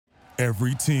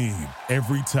Every team,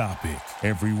 every topic,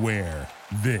 everywhere.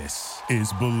 This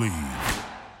is Believe.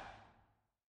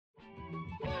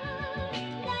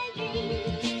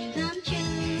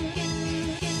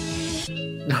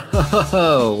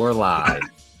 Oh, we're live.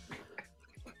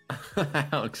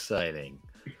 How exciting.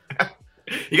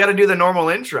 You got to do the normal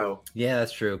intro. Yeah,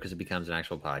 that's true, because it becomes an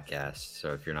actual podcast.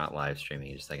 So if you're not live streaming,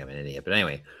 you just think I'm an idiot. But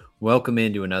anyway, welcome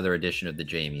into another edition of the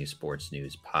JMU Sports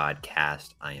News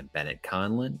Podcast. I am Bennett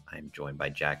Conlon. I'm joined by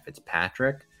Jack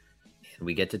Fitzpatrick. And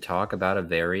we get to talk about a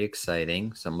very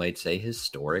exciting, some might say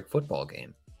historic football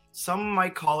game. Some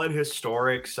might call it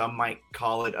historic. Some might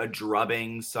call it a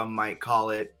drubbing. Some might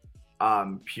call it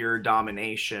pure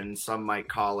domination. Some might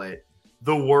call it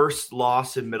the worst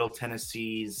loss in Middle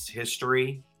Tennessee's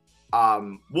history.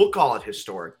 We'll call it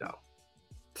historic, though.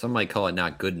 Some might call it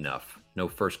not good enough. No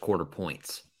first quarter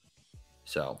points.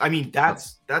 So I mean,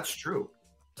 that's true.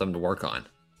 Something to work on.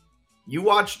 You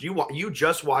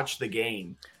just watched the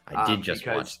game. I did just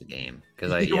watch the game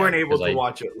because you weren't able to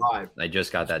watch it live. I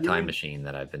just got that time machine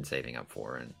that I've been saving up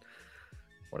for, and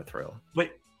what a thrill! But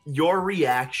your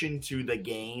reaction to the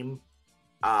game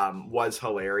was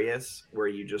hilarious. Where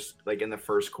you just like in the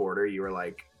first quarter, you were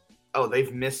like, "Oh,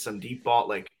 they've missed some deep ball."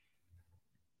 Like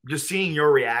just seeing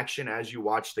your reaction as you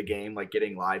watched the game, like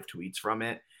getting live tweets from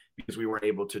it because we weren't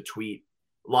able to tweet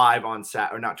live on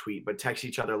text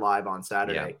each other live on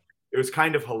Saturday. Yeah. It was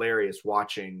kind of hilarious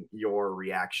watching your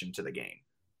reaction to the game.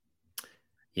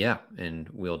 Yeah, and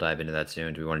we'll dive into that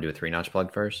soon. Do we want to do a 3-notch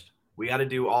plug first? We got to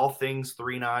do all things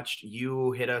 3-notched.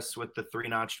 You hit us with the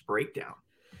 3-notched breakdown.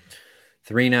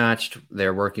 3-notched,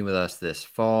 they're working with us this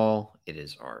fall. It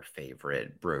is our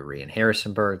favorite brewery in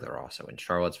Harrisonburg. They're also in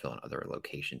Charlottesville and other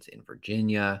locations in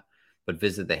Virginia. But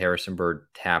visit the Harrisonburg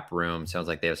tap room. Sounds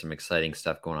like they have some exciting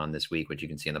stuff going on this week, which you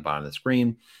can see on the bottom of the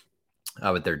screen.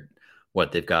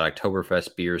 They've got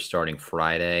Oktoberfest beers starting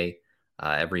Friday.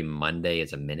 Every Monday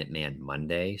is a Minuteman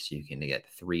Monday, so you can get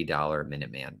 $3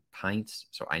 Minuteman pints.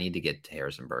 So I need to get to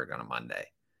Harrisonburg on a Monday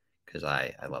because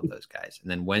I love those guys. And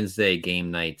then Wednesday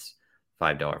game nights,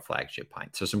 $5 flagship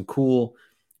pints. So some cool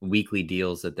weekly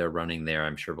deals that they're running there.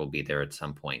 I'm sure we'll be there at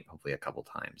some point, hopefully a couple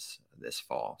times this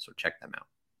fall. So check them out.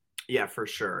 Yeah, for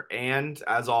sure. And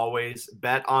as always,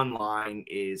 Bet Online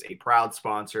is a proud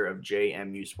sponsor of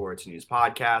JMU Sports News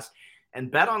Podcast.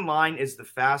 And Bet Online is the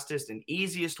fastest and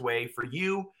easiest way for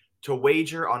you to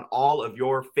wager on all of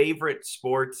your favorite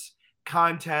sports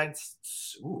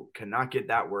contests. Cannot get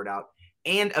that word out.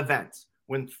 And events.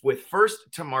 With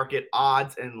first-to-market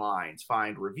odds and lines.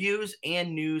 Find reviews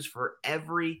and news for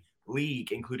every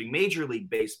league, including Major League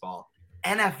Baseball,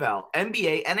 NFL,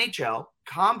 NBA, NHL,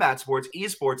 combat sports,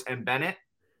 esports, and Bennett,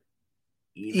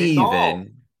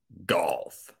 even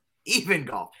golf. Even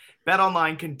golf.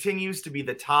 BetOnline continues to be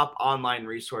the top online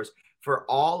resource for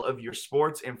all of your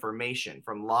sports information,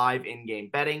 from live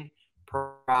in-game betting,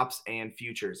 props, and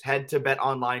futures. Head to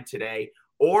BetOnline today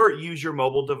or use your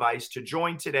mobile device to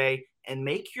join today and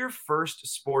make your first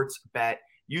sports bet.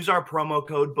 Use our promo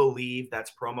code BELIEVE.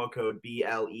 That's promo code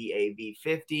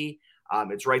BLEAV50.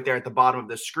 It's right there at the bottom of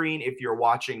the screen if you're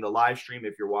watching the live stream.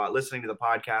 If you're listening to the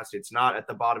podcast, it's not at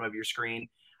the bottom of your screen.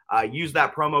 Use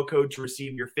that promo code to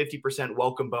receive your 50%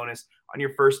 welcome bonus on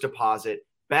your first deposit.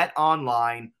 Bet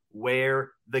Online,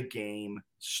 where the game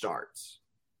starts.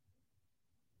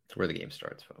 It's where the game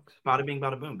starts, folks. Bada bing,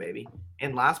 bada boom, baby.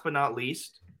 And last but not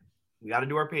least, we got to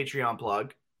do our Patreon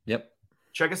plug. Yep.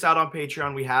 Check us out on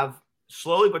Patreon. We have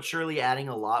slowly but surely adding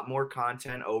a lot more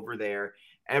content over there.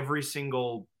 Every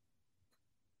single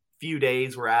few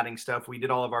days, we're adding stuff. We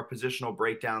did all of our positional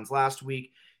breakdowns last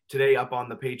week. Today, up on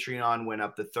the Patreon, went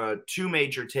up the 2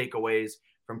 major takeaways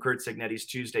from Curt Cignetti's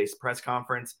Tuesday's press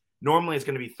conference. Normally, it's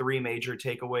going to be 3 major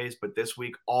takeaways, but this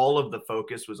week, all of the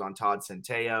focus was on Todd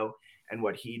Centeio and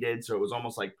what he did. So it was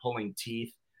almost like pulling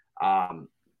teeth. It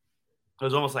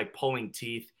was almost like pulling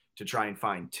teeth to try and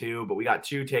find 2. But we got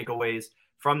 2 takeaways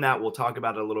from that. We'll talk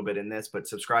about it a little bit in this, but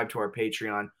subscribe to our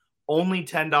Patreon. Only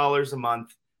 $10 a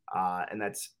month, and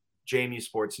that's JMU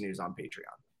Sports News on Patreon.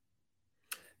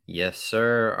 Yes,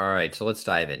 sir. All right, so let's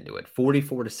dive into it.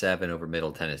 44-7 over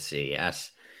Middle Tennessee.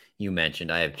 As you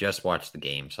mentioned, I have just watched the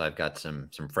game, so I've got some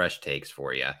fresh takes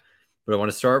for you. But I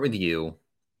want to start with you.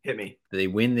 Hit me. They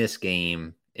win this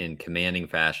game in commanding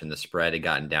fashion. The spread had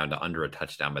gotten down to under a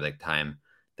touchdown by the time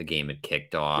the game had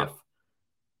kicked off. Yep.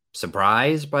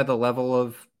 Surprised by the level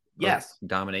of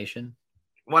domination?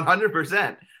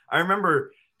 100%. I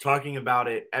remember talking about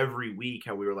it every week,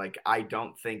 how we were like, I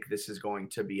don't think this is going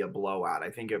to be a blowout.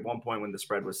 I think at one point when the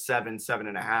spread was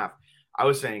 7.5, I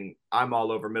was saying I'm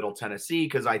all over Middle Tennessee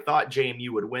because I thought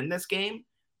JMU would win this game,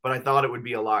 but I thought it would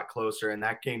be a lot closer. And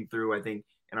that came through, I think,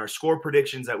 in our score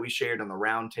predictions that we shared on the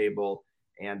roundtable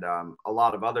and a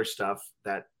lot of other stuff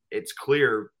that it's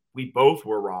clear we both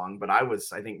were wrong, but I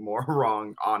was, I think, more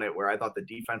wrong on it, where I thought the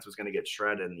defense was going to get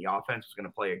shredded and the offense was going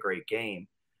to play a great game.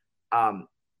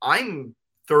 I'm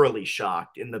thoroughly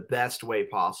shocked in the best way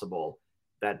possible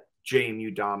that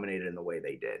JMU dominated in the way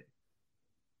they did.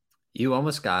 You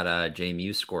almost got a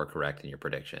JMU score correct in your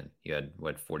prediction. You had,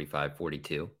 what,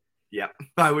 45-42? Yeah,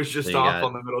 I was just So off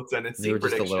on the Middle Tennessee you were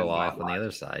just a little prediction off on the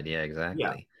other side. Yeah, exactly.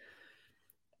 Yeah.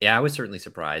 Yeah, I was certainly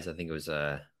surprised. I think it was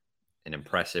an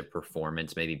impressive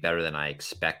performance, maybe better than I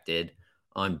expected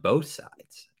on both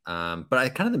sides. But I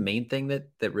kind of the main thing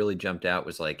that really jumped out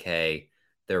was like, hey,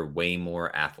 they're way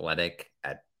more athletic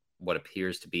at what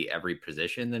appears to be every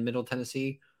position than Middle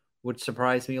Tennessee, which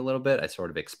surprised me a little bit. I sort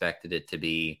of expected it to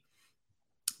be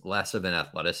less of an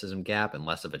athleticism gap and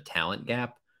less of a talent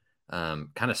gap. Kind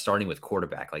of starting with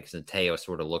quarterback, like Centeio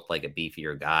sort of looked like a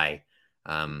beefier guy.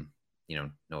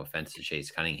 No offense to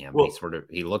Chase Cunningham, but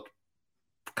he looked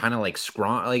kind of like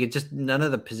scrawny. Like it just, none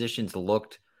of the positions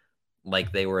looked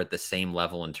like they were at the same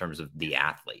level in terms of the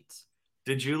athletes.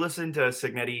 Did you listen to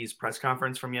Cignetti's press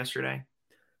conference from yesterday?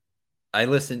 I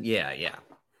listened. Yeah.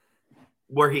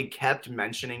 Where he kept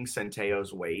mentioning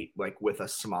Centeio's weight, like with a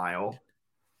smile.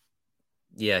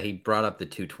 Yeah, he brought up the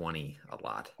 220 a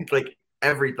lot.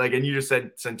 And you just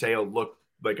said Centeio looked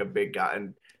like a big guy,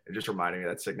 and it just reminded me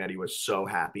that Cignetti was so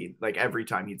happy. Like every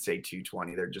time he'd say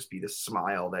 220, there'd just be this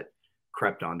smile that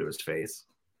crept onto his face.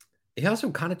 He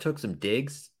also kind of took some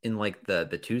digs in like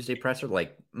the Tuesday presser,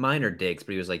 like minor digs,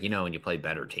 but he was like, when you play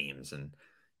better teams and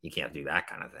you can't do that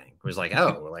kind of thing. It was like,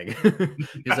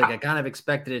 he was like, I kind of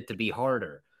expected it to be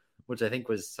harder, which I think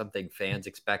was something fans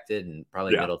expected and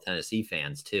probably Middle Tennessee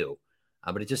fans too.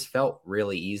 But it just felt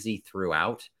really easy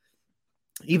throughout,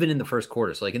 even in the first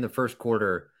quarter. So like in the first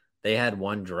quarter, they had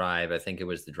one drive. I think it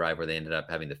was the drive where they ended up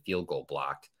having the field goal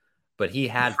blocked. But he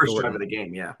had first drive of the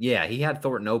game, yeah. Yeah, he had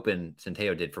Thornton open.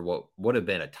 Centeio did for what would have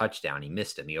been a touchdown. He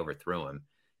missed him. He overthrew him.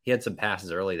 He had some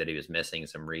passes early that he was missing,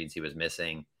 some reads he was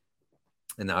missing.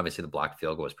 And obviously the blocked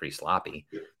field goal was pretty sloppy.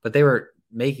 But they were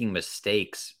making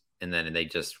mistakes. And then they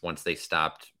just, once they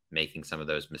stopped making some of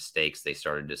those mistakes, they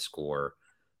started to score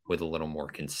with a little more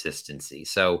consistency.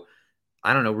 So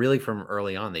I don't know, really from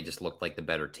early on, they just looked like the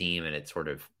better team, and it sort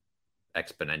of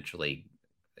exponentially,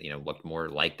 looked more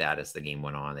like that as the game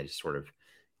went on. They just sort of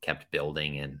kept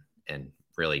building and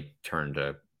really turned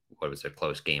what was a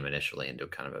close game initially into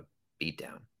kind of a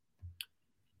beatdown.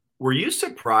 Were you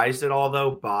surprised at all,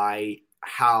 though, by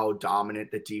how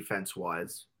dominant the defense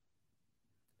was?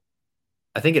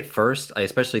 I think at first, I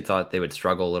especially thought they would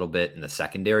struggle a little bit in the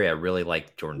secondary. I really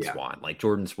liked Jordan Swan. Like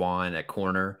Jordan Swan at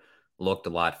corner looked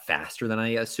a lot faster than I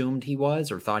assumed he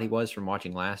was or thought he was from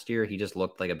watching last year. He just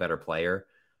looked like a better player.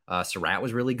 Surratt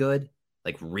was really good,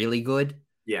 like really good.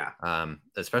 Yeah.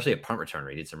 Especially at punt returner.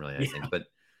 He did some really nice things, but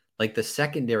like the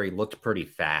secondary looked pretty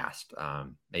fast,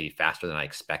 maybe faster than I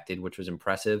expected, which was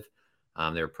impressive.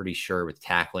 They were pretty sure with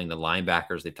tackling. The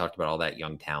linebackers, they talked about all that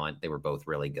young talent. They were both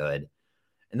really good.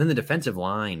 And then the defensive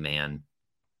line, man,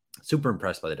 super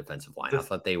impressed by the defensive line. I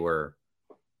thought they were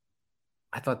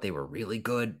really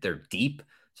good. They're deep,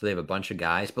 so they have a bunch of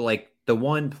guys. But like the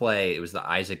one play, it was the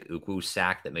Isaac Ukwu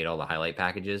sack that made all the highlight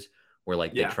packages, where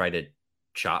like they try to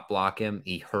chop block him.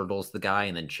 He hurdles the guy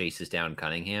and then chases down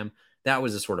Cunningham. That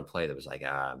was the sort of play that was like,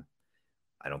 I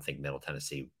don't think Middle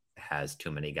Tennessee has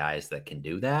too many guys that can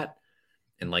do that.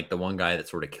 And like the one guy that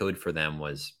sort of killed for them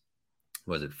was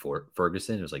it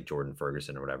Ferguson? It was like Jordan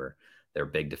Ferguson or whatever. They're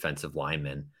big defensive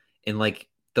linemen. And like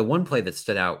the one play that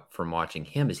stood out from watching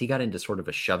him is he got into sort of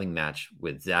a shoving match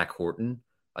with Zach Horton,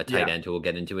 a tight end who we'll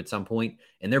get into at some point.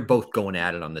 And they're both going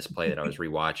at it on this play that I was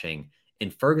rewatching.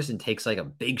 And Ferguson takes like a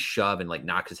big shove and like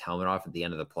knocks his helmet off at the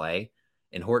end of the play.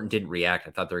 And Horton didn't react.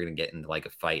 I thought they were going to get into like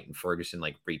a fight. And Ferguson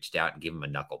like reached out and gave him a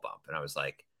knuckle bump. And I was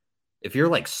like, if you're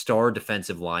like star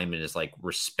defensive lineman is like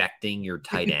respecting your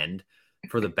tight end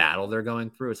for the battle they're going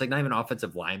through, it's like not even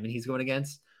offensive lineman he's going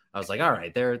against. I was like, all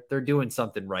right, they're doing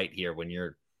something right here when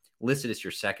you're listed as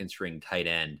your second string tight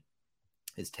end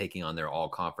is taking on their all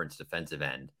conference defensive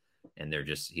end. And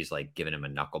he's like giving him a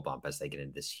knuckle bump as they get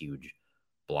into this huge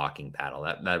blocking battle.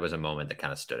 That was a moment that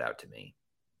kind of stood out to me.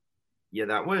 Yeah,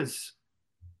 that was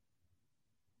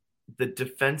the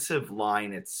defensive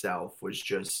line itself was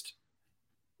just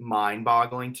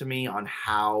mind-boggling to me on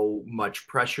how much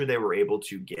pressure they were able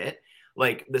to get.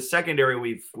 Like the secondary,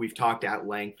 we've talked at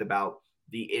length about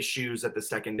the issues that the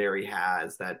secondary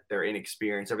has, that they're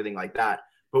inexperienced, everything like that.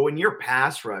 But when your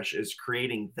pass rush is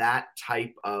creating that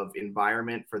type of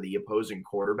environment for the opposing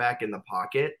quarterback in the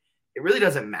pocket, it really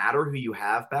doesn't matter who you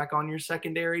have back on your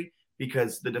secondary,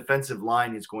 because the defensive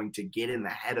line is going to get in the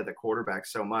head of the quarterback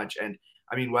so much. And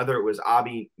I mean, whether it was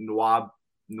Abi Nwabaku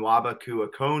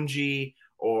Akonji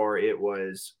or it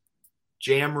was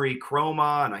Jamri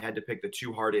Chroma, and I had to pick the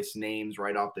two hardest names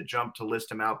right off the jump to list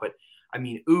them out. But I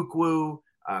mean, Ukwu,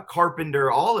 Carpenter,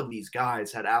 all of these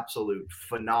guys had absolute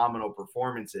phenomenal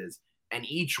performances, and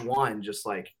each one just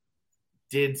like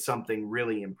did something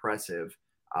really impressive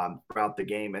throughout the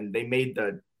game. And they made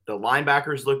the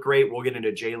linebackers look great. We'll get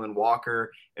into Jalen Walker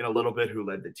in a little bit, who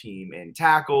led the team in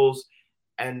tackles,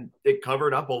 and it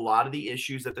covered up a lot of the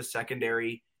issues that the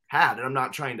secondary had. And I'm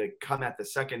not trying to come at the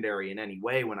secondary in any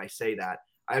way when I say that.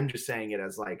 I'm just saying it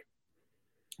as like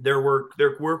there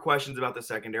were questions about the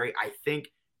secondary. I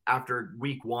think after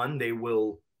week one, they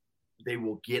will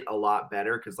get a lot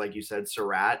better because, like you said,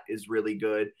 Surratt is really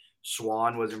good.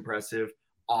 Swan was impressive.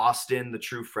 Austin, the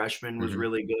true freshman, was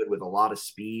really good with a lot of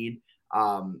speed.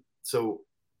 So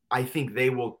I think they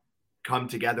will come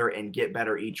together and get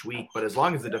better each week. But as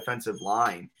long as the defensive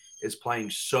line is playing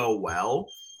so well,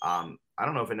 I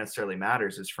don't know if it necessarily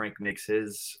matters as Frank makes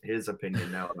his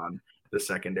opinion known on the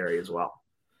secondary as well.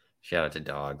 Shout out to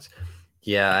Dogs.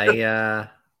 Yeah,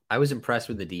 I was impressed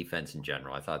with the defense in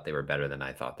general. I thought they were better than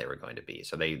I thought they were going to be.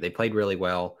 So they played really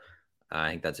well. I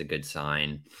think that's a good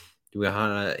sign. Do we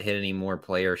want to hit any more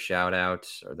player shout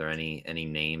outs? Are there any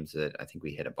names that I think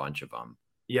we hit a bunch of them?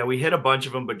 Yeah, we hit a bunch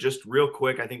of them, but just real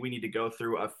quick, I think we need to go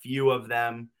through a few of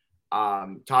them.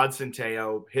 Todd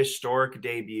Centeio, historic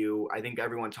debut. I think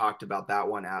everyone talked about that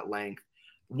one at length.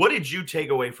 What did you take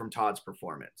away from Todd's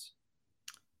performance?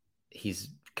 He's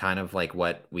kind of like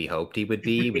what we hoped he would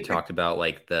be. We talked about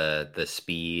like the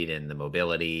speed and the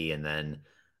mobility, and then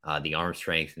the arm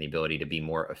strength and the ability to be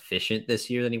more efficient this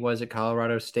year than he was at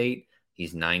Colorado State.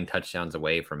 He's 9 touchdowns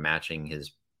away from matching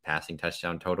his passing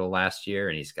touchdown total last year,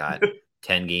 and he's got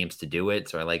 10 games to do it.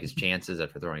 So I like his chances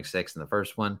after throwing 6 in the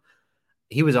first one.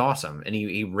 He was awesome, and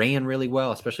he ran really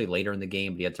well, especially later in the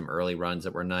game. But he had some early runs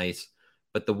that were nice.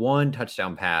 But the one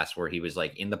touchdown pass where he was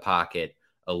like in the pocket,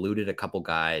 eluded a couple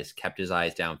guys, kept his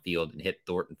eyes downfield, and hit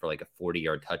Thornton for like a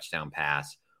 40-yard touchdown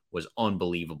pass was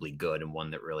unbelievably good, and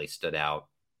one that really stood out,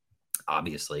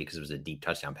 obviously, because it was a deep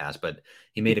touchdown pass. But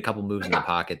he made a couple moves in the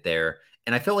pocket there.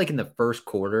 And I felt like in the first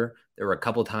quarter, there were a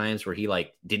couple times where he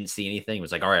like didn't see anything. He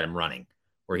was like, all right, I'm running.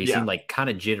 Where he seemed like kind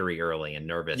of jittery early and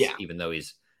nervous, even though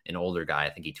he's an older guy.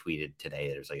 I think he tweeted today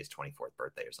that it was like his 24th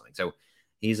birthday or something. So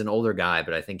he's an older guy,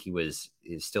 but I think he's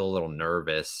still a little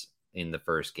nervous in the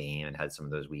first game and had some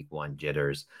of those week one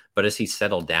jitters. But as he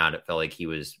settled down, it felt like he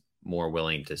was more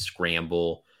willing to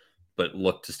scramble, but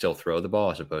look to still throw the ball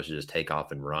as opposed to just take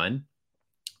off and run.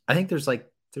 I think there's like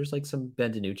some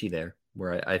Ben DiNucci there,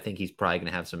 where I think he's probably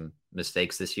going to have some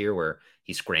mistakes this year where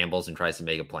he scrambles and tries to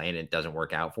make a play and it doesn't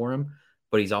work out for him.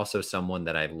 But he's also someone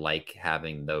that I like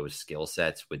having those skill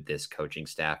sets with this coaching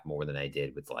staff more than I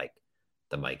did with like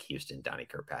the Mike Houston, Donnie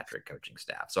Kirkpatrick coaching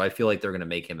staff. So I feel like they're going to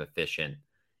make him efficient,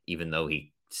 even though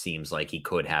he seems like he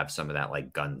could have some of that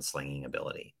like gunslinging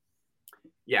ability.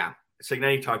 Yeah.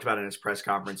 Cignetti talked about in his press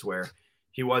conference where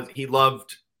he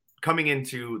loved coming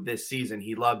into this season.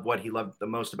 What he loved the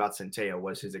most about Centeio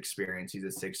was his experience. He's a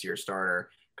 6-year starter.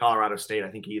 Colorado State, I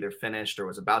think he either finished or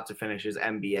was about to finish his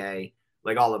MBA,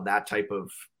 like all of that type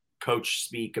of coach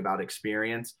speak about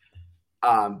experience.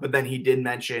 But then he did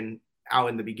mention how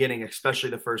in the beginning,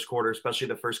 especially the first quarter, especially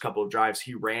the first couple of drives,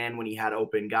 he ran when he had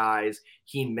open guys.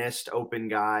 He missed open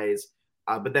guys.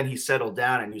 But then he settled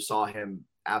down and you saw him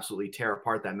absolutely tear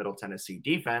apart that Middle Tennessee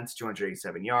defense,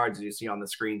 287 yards. As you see on the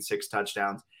screen, 6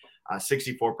 touchdowns,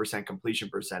 64% completion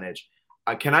percentage.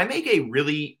 Can I make a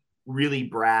really, really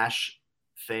brash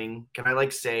thing? Can I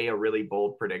say a really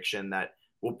bold prediction that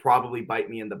will probably bite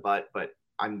me in the butt, but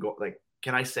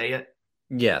can I say it?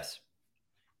 Yes.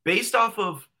 Based off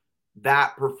of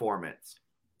that performance,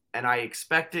 and I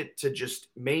expect it to just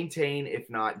maintain, if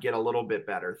not get a little bit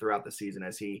better throughout the season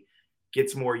as he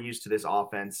gets more used to this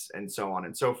offense and so on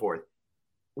and so forth.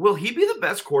 Will he be the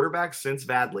best quarterback since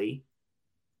Vad Lee?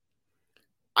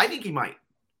 I think he might.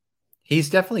 He's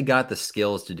definitely got the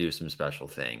skills to do some special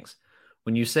things.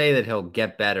 When you say that he'll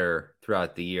get better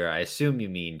throughout the year, I assume you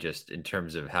mean just in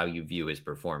terms of how you view his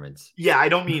performance. Yeah, I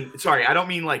don't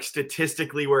mean like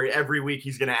statistically where every week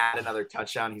he's going to add another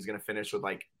touchdown. He's going to finish with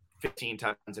 15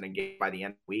 touchdowns in a game by the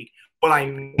end of the week. What I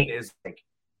mean is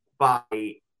he'll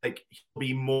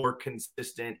be more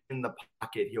consistent in the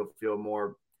pocket. He'll feel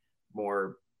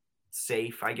more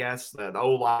safe, I guess. The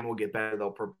O-line will get better.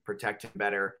 They'll protect him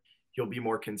better. He'll be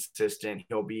more consistent.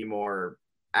 He'll be more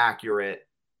accurate.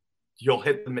 He'll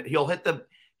hit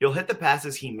the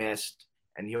passes he missed,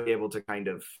 and he'll be able to kind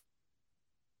of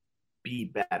be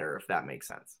better, if that makes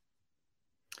sense.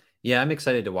 Yeah, I'm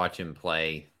excited to watch him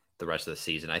play the rest of the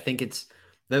season. I think it's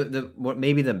the what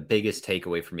maybe the biggest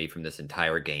takeaway for me from this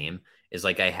entire game is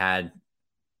like I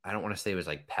don't want to say it was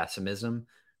like pessimism,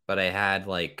 but I had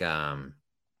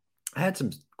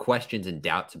some questions and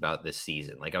doubts about this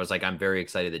season. Like I was like, I'm very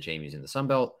excited that JMU's in the Sun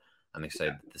Belt. I'm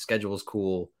excited that the schedule is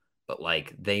cool, but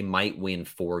like they might win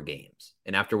 4 games.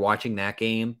 And after watching that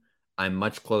game, I'm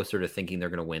much closer to thinking they're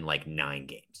going to win like 9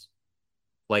 games.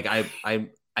 Like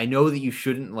I know that you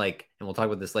shouldn't like, and we'll talk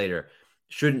about this later,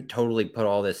 shouldn't totally put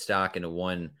all this stock into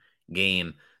one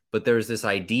game. But there's this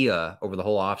idea over the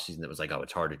whole offseason that was like, oh,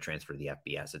 it's hard to transfer to the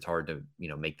FBS. It's hard to,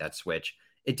 make that switch.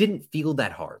 It didn't feel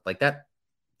that hard. Like that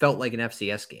felt like an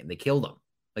FCS game. They killed them.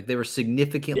 Like they were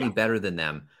significantly better than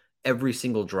them every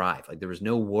single drive. Like there was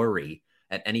no worry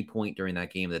at any point during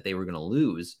that game that they were going to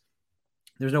lose.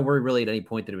 There's no worry really at any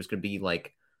point that it was going to be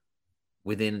like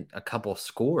within a couple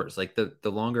scores. Like the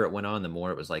longer it went on, the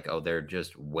more it was like, oh, they're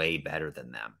just way better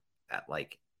than them at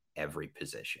like every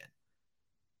position.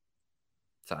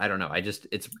 So I don't know.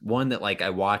 It's one that like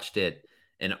I watched it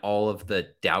and all of the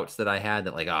doubts that I had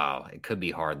that like, oh, it could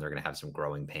be hard and they're going to have some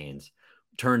growing pains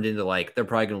turned into like, they're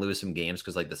probably going to lose some games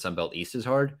because like the Sun Belt East is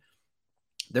hard.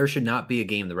 There should not be a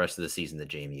game the rest of the season that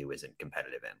JMU isn't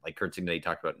competitive in. Like Kurt Signay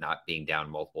talked about not being down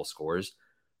multiple scores.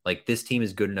 Like this team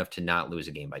is good enough to not lose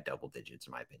a game by double digits,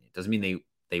 in my opinion. Doesn't mean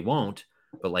they won't,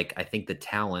 but like I think the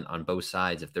talent on both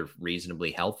sides, if they're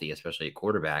reasonably healthy, especially at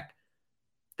quarterback,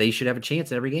 they should have a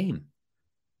chance in every game.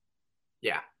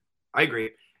 Yeah, I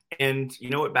agree. And you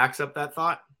know what backs up that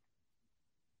thought?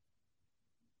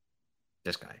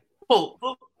 This guy. Well,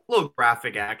 little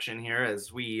graphic action here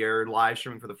as we are live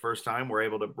streaming for the first time. We're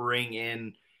able to bring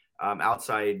in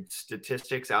outside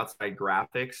statistics, outside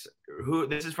graphics.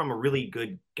 This is from a really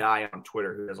good guy on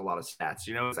Twitter who does a lot of stats.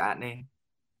 You know his at name?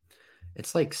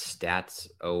 It's like Stats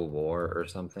O War or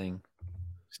something.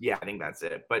 Yeah, I think that's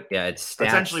it. But yeah, it's Stats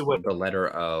essentially what the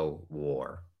letter O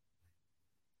War.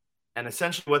 And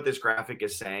essentially what this graphic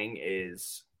is saying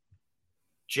is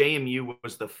JMU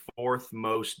was the 4th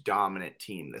most dominant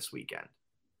team this weekend.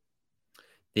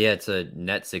 Yeah, it's a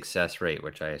net success rate,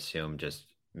 which I assume just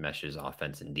meshes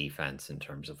offense and defense in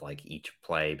terms of like each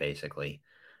play, basically.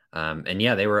 And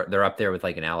yeah, they're up there with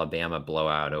like an Alabama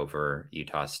blowout over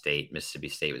Utah State. Mississippi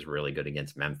State was really good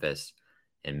against Memphis,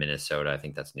 and Minnesota, I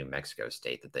think that's New Mexico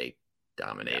State that they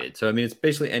dominated. Yeah. So I mean, it's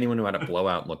basically anyone who had a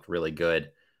blowout looked really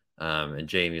good. And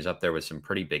JMU's up there with some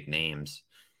pretty big names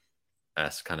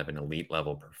as kind of an elite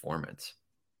level performance.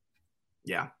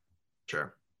 Yeah,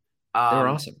 sure. They were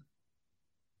awesome.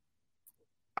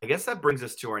 I guess that brings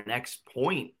us to our next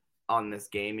point on this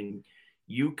game. And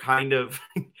you kind of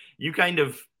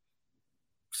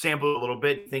sampled a little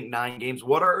bit, think 9 games.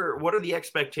 What are the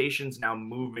expectations now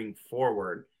moving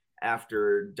forward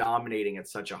after dominating at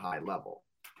such a high level?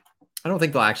 I don't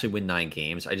think they'll actually win 9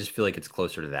 games. I just feel like it's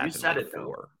closer to that. You said it, 4.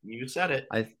 Though. You said it.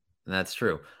 That's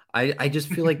true. I just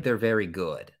feel like they're very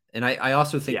good. And I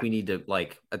also think we need to,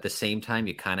 like, at the same time,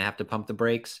 you kind of have to pump the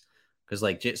brakes. Because,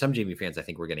 like, some JMU fans, I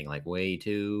think, were getting, like, way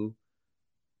too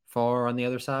far on the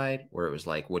other side, where it was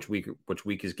like, which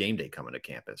week is game day coming to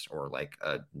campus? Or, like,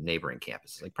 a neighboring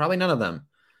campus? Like, probably none of them.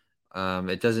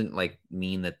 It doesn't, like,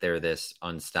 mean that they're this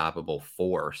unstoppable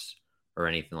force or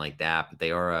anything like that, but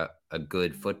they are a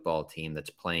good football team that's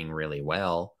playing really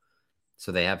well.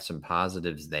 So they have some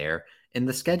positives there. And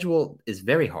the schedule is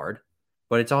very hard,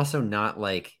 but it's also not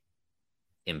like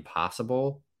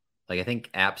impossible. Like I think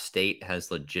App State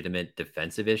has legitimate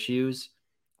defensive issues,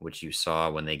 which you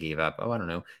saw when they gave up,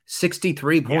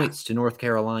 63 points to North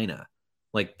Carolina.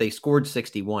 Like they scored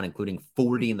 61, including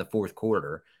 40 in the 4th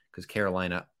quarter, because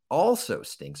Carolina also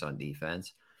stinks on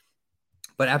defense.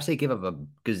 But App State gave up a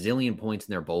gazillion points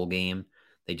in their bowl game.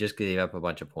 They just gave up a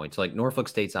bunch of points. So like Norfolk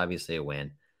State's obviously a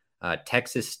win.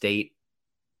 Texas State,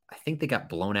 I think they got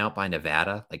blown out by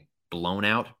Nevada, like blown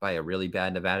out by a really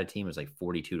bad Nevada team. It was like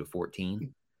 42-14.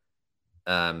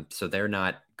 So they're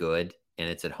not good, and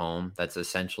it's at home. That's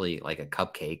essentially like a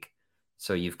cupcake.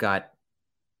 So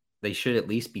they should at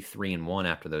least be 3-1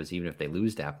 after those, even if they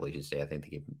lose to Appalachian State. I think they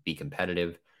can be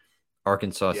competitive.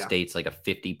 Arkansas State's like a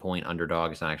 50-point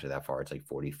underdog. It's not actually that far. It's like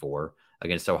 44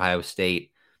 against Ohio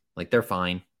State. Like they're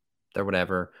fine. They're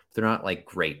whatever. They're not like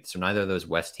great. So neither of those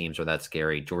West teams are that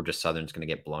scary. Georgia Southern's going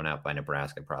to get blown out by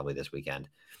Nebraska probably this weekend.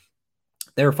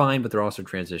 They're fine, but they're also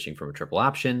transitioning from a triple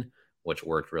option, which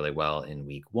worked really well in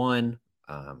week 1.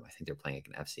 I think they're playing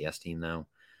an FCS team though.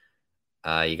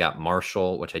 You got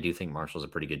Marshall, which I do think Marshall's a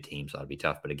pretty good team, so that'll be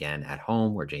tough. But again, at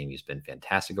home, where JMU's been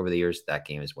fantastic over the years, that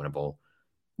game is winnable.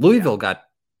 Louisville got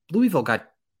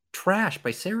trashed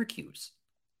by Syracuse,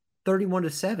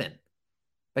 31-7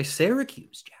 by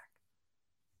Syracuse, Jack.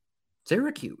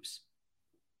 Syracuse.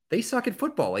 They suck at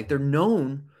football. Like, they're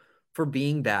known for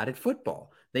being bad at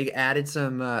football. They added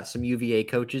some UVA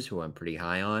coaches who I'm pretty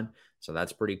high on, so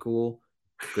that's pretty cool.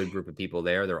 Good group of people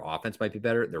there. Their offense might be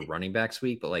better. Their running back's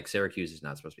weak, but like Syracuse is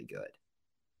not supposed to be good.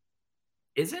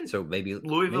 Isn't So maybe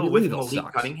Louisville with Louisville Malik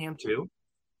sucks. Cunningham too?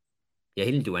 Yeah,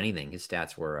 he didn't do anything. His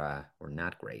stats were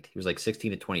not great. He was like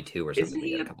 16 to 22 or something. Isn't He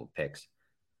he? had a couple of picks.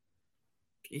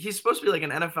 He's supposed to be like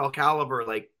an NFL caliber,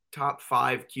 like top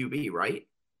 5 QB, right?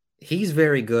 He's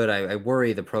very good. I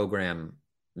worry the program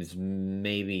is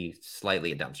maybe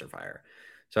slightly a dumpster fire.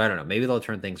 So I don't know. Maybe they'll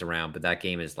turn things around, but that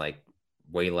game is like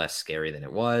way less scary than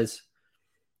it was.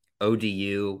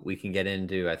 ODU, we can get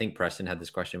into. I think Preston had this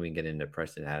question. We can get into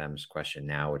Preston Adams' question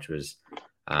now, which was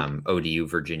ODU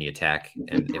Virginia Tech,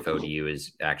 and if ODU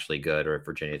is actually good or if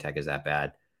Virginia Tech is that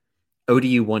bad.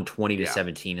 ODU won 20 to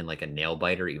 17 in like a nail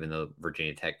biter, even though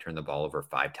Virginia Tech turned the ball over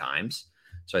 5 times.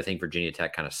 So I think Virginia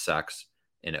Tech kind of sucks,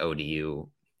 and ODU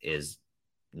is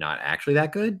not actually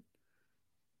that good,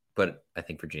 but I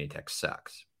think Virginia Tech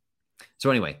sucks.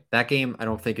 So anyway, that game I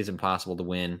don't think is impossible to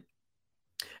win.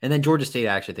 And then Georgia State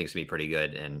actually thinks to be pretty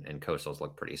good, and Coastals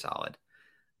look pretty solid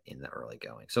in the early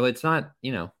going. So it's not,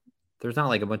 there's not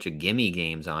like a bunch of gimme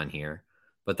games on here,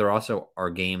 but there also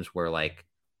are games where like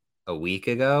a week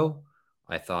ago,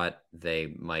 I thought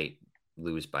they might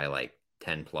lose by like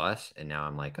 10 plus. And now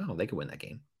I'm like, oh, they could win that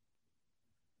game.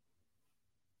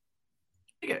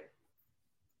 Okay.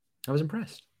 I was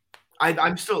impressed.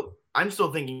 I'm still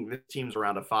thinking this team's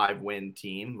around a 5-win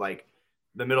team. Like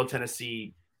the Middle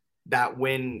Tennessee, that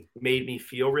win made me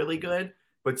feel really good,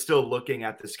 but still looking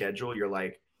at the schedule, you're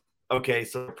like, okay,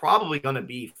 so they're probably going to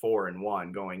be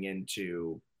 4-1 going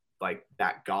into like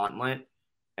that gauntlet.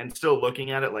 And still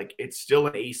looking at it, like it's still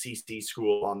an ACC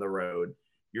school on the road.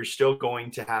 You're still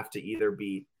going to have to either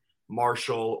beat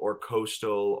Marshall or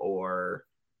Coastal or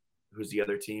who's the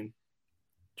other team?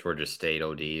 Georgia State,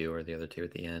 ODU, or the other two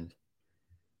at the end.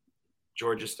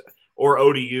 Georgia State or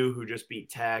ODU, who just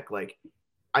beat Tech. Like,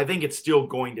 I think it's still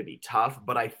going to be tough,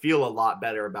 but I feel a lot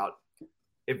better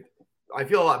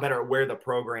where the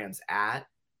program's at,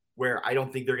 where I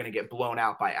don't think they're going to get blown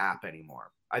out by App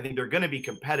anymore. I think they're going to be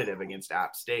competitive against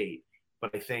App State,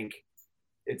 but I think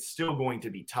it's still going to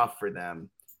be tough for them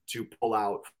to pull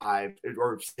out 5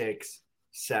 or 6,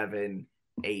 7,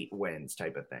 8 wins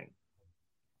type of thing.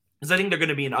 Because I think they're going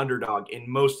to be an underdog in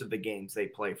most of the games they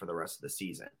play for the rest of the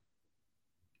season.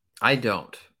 I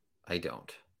don't. Okay.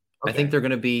 I think they're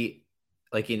going to be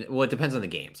like it depends on the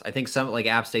games. I think some like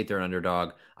App State, they're an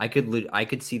underdog. I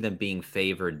could see them being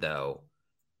favored though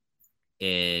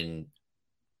in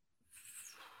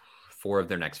 4 of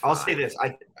their next 5. I'll say this.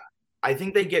 I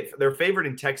think they're favored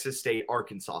in Texas State,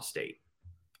 Arkansas State.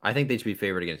 I think they should be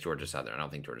favored against Georgia Southern. I don't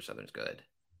think Georgia Southern's good.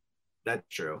 That's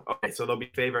true. Okay, so they'll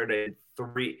be favored in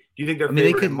 3. Do you think they're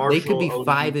favored in Marshall? They could be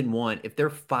 5-1. If they're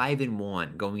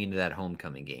 5-1 going into that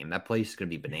homecoming game, that place is going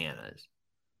to be bananas.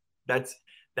 That's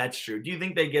true. Do you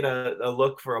think they get a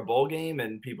look for a bowl game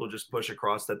and people just push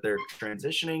across that they're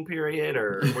transitioning period,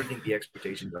 or what do you think the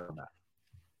expectations are on that?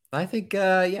 I think,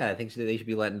 I think they should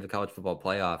be let into the college football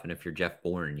playoff. And if you're Jeff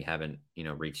Bourne and you haven't,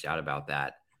 reached out about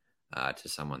that to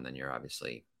someone, then you're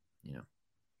obviously,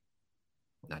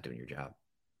 not doing your job.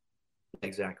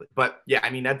 Exactly. But yeah, I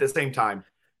mean, at the same time,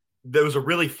 there was a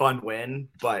really fun win,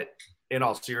 but in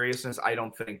all seriousness, I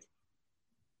don't think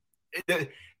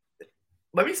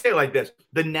let me say it like this.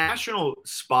 The national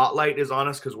spotlight is on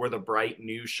us because we're the bright,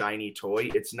 new, shiny toy.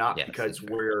 It's not because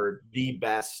we're the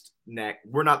best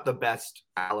we're not the best.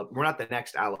 We're not the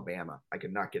next Alabama. I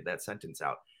could not get that sentence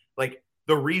out. Like,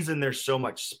 the reason there's so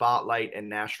much spotlight and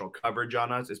national coverage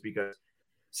on us is because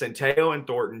Centeio and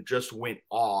Thornton just went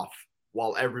off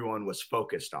while everyone was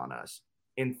focused on us.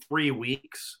 In 3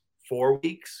 weeks, 4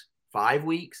 weeks, 5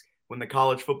 weeks, when the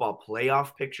college football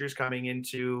playoff picture's coming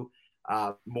into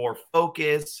more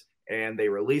focus, and they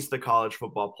release the college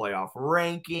football playoff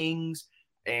rankings,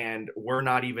 and we're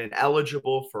not even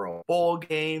eligible for a bowl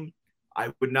game,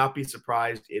 I would not be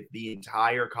surprised if the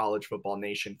entire college football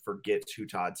nation forgets who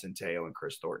Todd Centeio and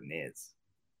Chris Thornton is.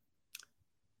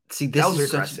 See, this that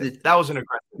was aggressive. That was an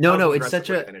aggressive. No, it's such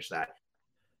a finish that.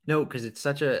 No, because it's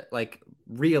such a, like,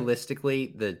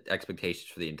 realistically, the expectations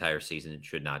for the entire season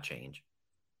should not change.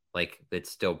 Like,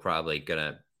 it's still probably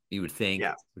gonna, you would think,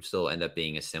 would still end up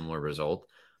being a similar result.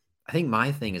 I think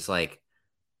my thing is, like,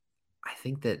 I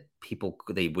think that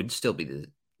they would still be the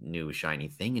new shiny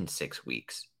thing in 6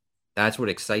 weeks. That's what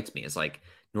excites me. It's like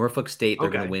Norfolk State, they're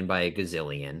going to win by a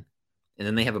gazillion, and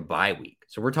then they have a bye week.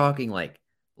 So we're talking like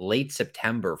late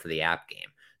September for the App game.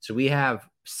 So we have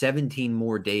 17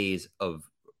 more days of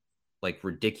like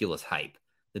ridiculous hype.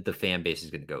 that the fan base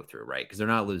is going to go through, right? Because they're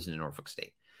not losing to Norfolk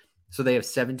State. So they have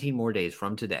 17 more days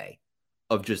from today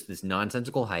of just this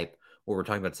nonsensical hype where we're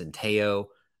talking about Centeio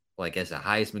like as a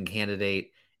Heisman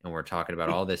candidate, and we're talking about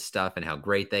all this stuff and how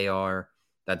great they are.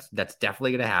 That's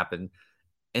definitely going to happen.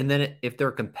 And then if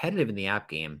they're competitive in the app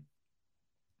game,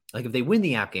 like if they win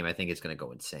the app game, I think it's going to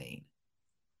go insane.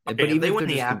 Okay, but even if they win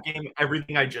the app game,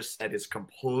 everything I just said is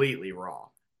completely wrong.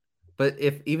 But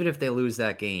even if they lose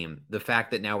that game, the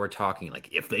fact that now we're talking like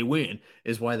if they win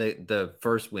is why the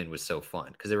first win was so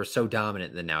fun, because they were so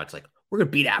dominant. And then now it's like we're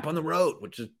gonna beat App on the road,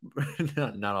 which is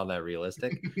not all that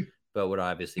realistic, but would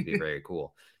obviously be very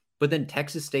cool. But then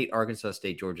Texas State, Arkansas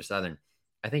State, Georgia Southern,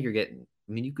 I think you're getting.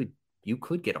 I mean, you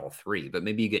could get all three, but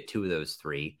maybe you get two of those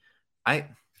three.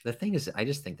 The thing is, I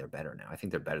just think they're better now. I think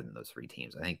they're better than those three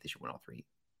teams. I think they should win all three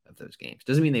of those games.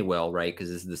 Doesn't mean they will, right? Because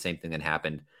this is the same thing that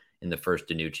happened in the first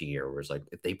DiNucci year, where it's like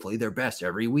if they play their best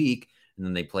every week, and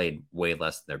then they played way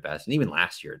less than their best. And even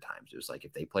last year at times, it was like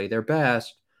if they play their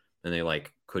best, then they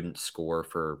like couldn't score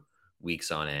for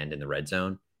weeks on end in the red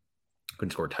zone,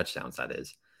 couldn't score touchdowns, that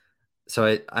is.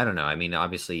 So I don't know. I mean,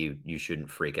 obviously you shouldn't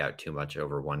freak out too much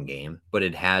over one game, but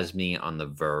it has me on the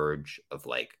verge of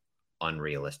like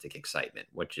unrealistic excitement,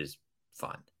 which is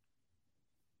fun.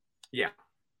 Yeah.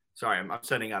 Sorry, I'm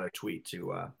sending out a tweet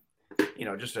to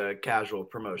just a casual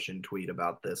promotion tweet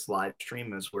about this live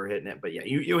stream as we're hitting it. But yeah,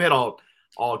 you hit all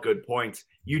good points.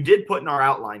 You did put in our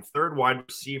outline third wide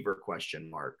receiver question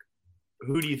mark.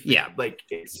 Who do you think? Yeah, like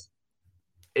it's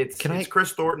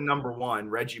Chris Thornton number 1,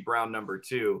 Reggie Brown number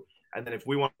 2, and then if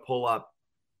we want to pull up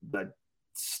the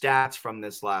stats from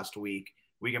this last week,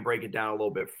 we can break it down a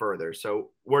little bit further. So,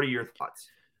 what are your thoughts?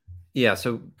 Yeah,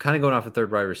 so kind of going off the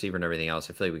third wide receiver and everything else,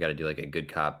 I feel like we got to do like a good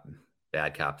cop,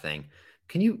 bad cop thing.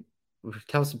 Can you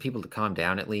tell some people to calm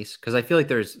down at least? Because I feel like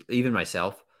there's, even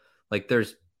myself, like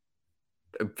there's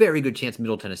a very good chance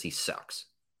Middle Tennessee sucks.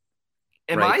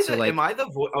 Am I the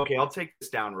voice? Okay, I'll take this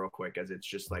down real quick as it's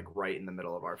just like right in the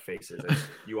middle of our faces.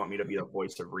 You want me to be the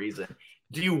voice of reason?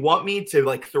 Do you want me to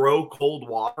like throw cold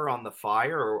water on the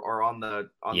fire or on the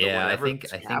I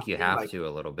think you have to a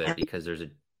little bit, because there's a.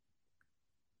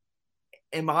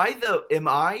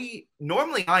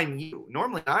 Normally I'm you.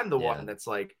 Normally I'm the one that's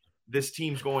like, this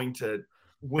team's going to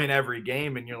win every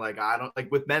game, and you're like, I don't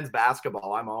like with men's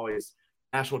basketball. I'm always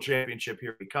national championship,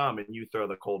 here we come, and you throw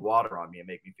the cold water on me and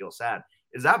make me feel sad.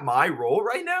 Is that my role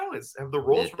right now? Have the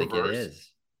roles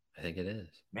reversed? I think it is.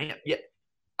 Man, yeah.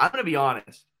 I'm gonna be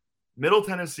honest. Middle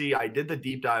Tennessee, I did the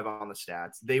deep dive on the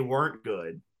stats. They weren't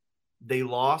good. They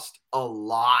lost a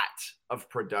lot of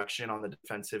production on the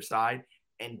defensive side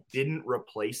and didn't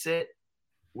replace it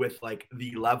with like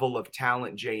the level of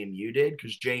talent JMU did,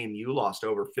 because JMU lost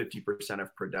over 50%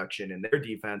 of production in their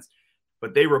defense,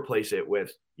 but they replace it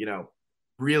with,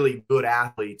 really good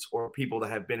athletes or people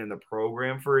that have been in the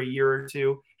program for a year or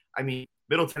two. I mean,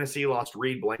 Middle Tennessee lost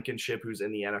Reed Blankenship, who's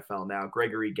in the NFL now,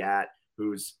 Gregory Gatt,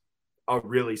 who's a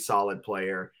really solid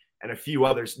player, and a few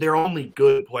others. Their only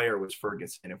good player was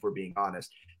Ferguson, if we're being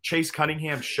honest. Chase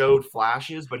Cunningham showed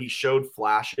flashes, but he showed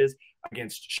flashes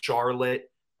against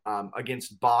Charlotte,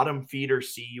 against bottom feeder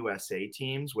CUSA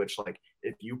teams, which, like,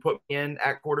 if you put me in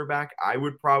at quarterback, I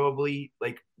would probably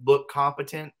like look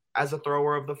competent as a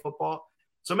thrower of the football.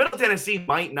 So Middle Tennessee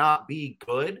might not be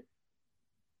good.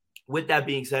 With that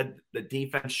being said, the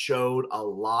defense showed a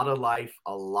lot of life,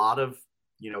 a lot of,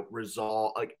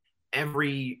 resolve, like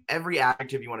every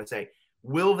adjective you want to say.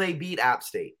 Will they beat App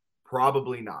State?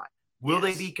 Probably not. Will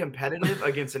they be competitive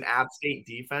against an App State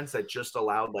defense that just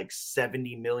allowed like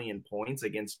 70 million points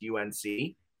against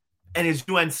UNC? And is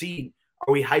UNC,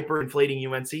 are we hyperinflating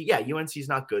UNC? Yeah, UNC is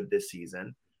not good this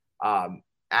season.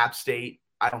 App State,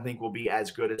 I don't think will be as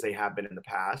good as they have been in the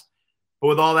past. But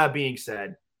with all that being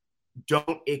said,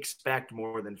 don't expect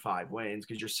more than 5 wins,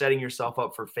 because you're setting yourself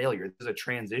up for failure. This is a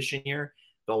transition year.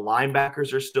 The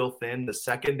linebackers are still thin. The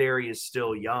secondary is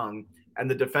still young. And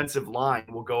the defensive line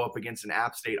will go up against an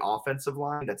App State offensive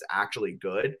line that's actually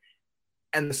good.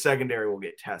 And the secondary will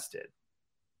get tested.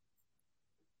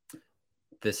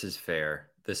 This is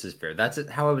fair. That's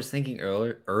how I was thinking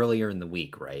earlier in the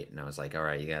week, right? And I was like, all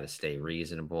right, you got to stay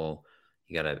reasonable.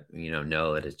 You got to,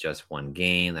 know that it's just one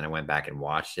game. Then I went back and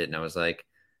watched it, and I was like,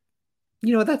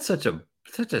 that's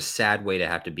such a sad way to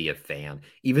have to be a fan,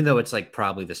 even though it's like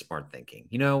probably the smart thinking.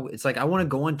 It's like I want to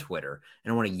go on Twitter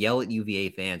and I want to yell at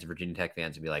UVA fans, Virginia Tech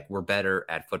fans, and be like, we're better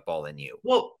at football than you.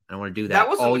 Well, I want to do that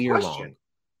all year long.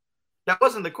 That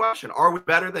wasn't the question. Are we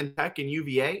better than Tech and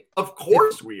UVA? Of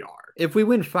course we are. If we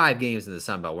win 5 games in the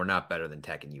Sun Belt, we're not better than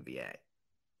Tech and UVA.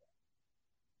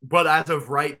 But as of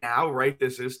right now, right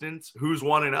this instance, who's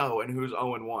 1-0 and who's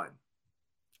 0-1?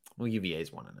 Well, UVA's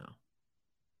 1-0.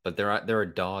 but they're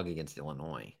a dog against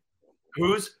Illinois.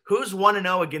 Who's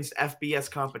 1-0 against FBS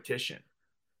competition?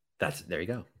 There you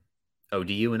go.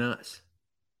 ODU and us.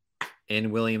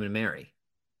 And William and Mary.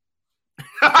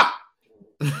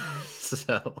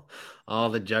 So all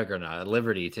the juggernaut,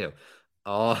 Liberty too.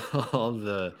 All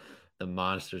the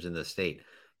monsters in the state.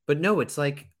 But no, it's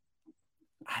like,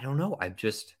 I don't know.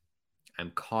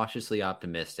 I'm cautiously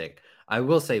optimistic. I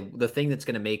will say the thing that's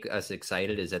going to make us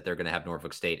excited is that they're going to have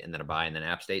Norfolk State and then a bye and then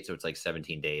App State. So it's like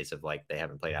 17 days of like they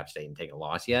haven't played App State and taken a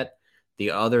loss yet.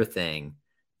 The other thing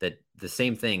that the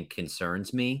same thing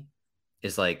concerns me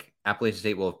is like Appalachian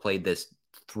State will have played this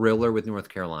thriller with North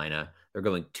Carolina. They're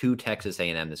going to Texas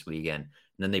A&M this weekend, and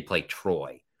then they play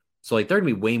Troy. So like they're going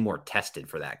to be way more tested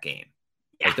for that game.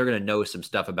 Yeah. Like they're going to know some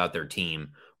stuff about their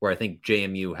team, where I think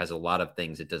JMU has a lot of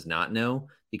things it does not know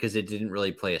because it didn't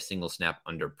really play a single snap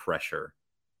under pressure,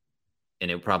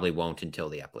 and it probably won't until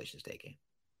the Appalachian State game.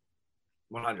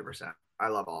 100%. I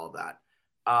love all of that.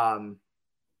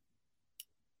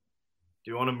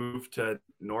 Do you want to move to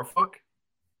Norfolk?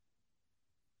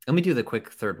 Let me do the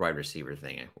quick third wide receiver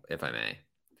thing, if I may.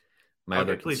 My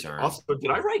other concern. Also, did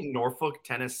I write Norfolk,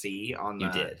 Tennessee on the?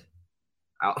 You did.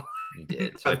 Out. You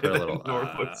did. So I put a little.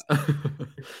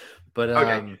 But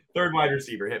okay, third wide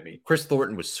receiver, hit me. Chris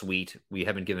Thornton was sweet. We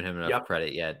haven't given him enough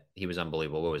credit yet. He was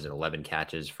unbelievable. What was it? 11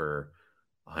 catches for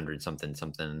 100 something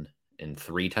and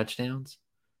 3 touchdowns.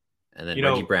 And then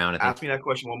Reggie Brown. Ask me that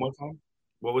question one more time.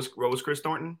 What was Chris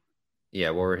Thornton?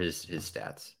 Yeah, what were his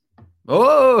stats?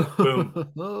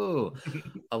 Oh,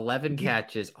 11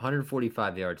 catches,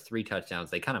 145 yards, 3 touchdowns.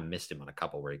 They kind of missed him on a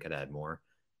couple where he could have had more.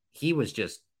 He was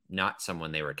just not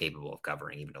someone they were capable of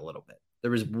covering even a little bit.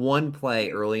 There was one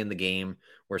play early in the game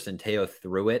where Centeo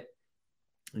threw it,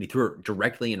 and he threw it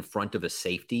directly in front of a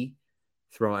safety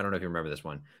throw. I don't know if you remember this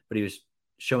one, but he was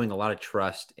showing a lot of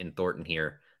trust in Thornton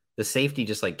here. The safety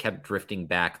just like kept drifting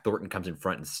back. Thornton comes in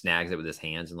front and snags it with his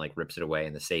hands and like rips it away.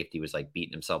 And the safety was like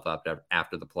beating himself up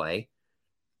after the play.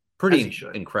 Pretty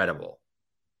incredible.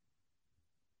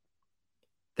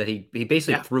 That he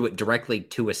basically threw it directly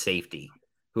to a safety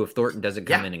who, if Thornton doesn't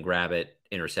come in and grab it,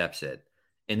 intercepts it.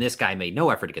 And this guy made no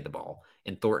effort to get the ball.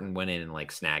 And Thornton went in and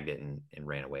like snagged it and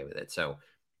ran away with it. So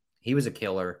he was a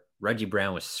killer. Reggie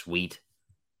Brown was sweet.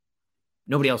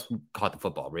 Nobody else caught the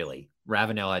football, really.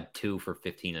 Ravenel had 2 for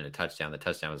 15 and a touchdown. The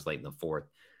touchdown was late in the 4th.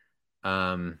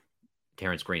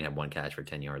 Terrence Green had 1 catch for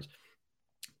 10 yards.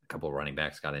 A couple of running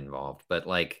backs got involved. But,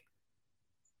 like,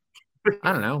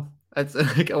 I don't know. That's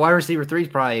like a wide receiver 3 is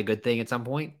probably a good thing at some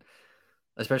point,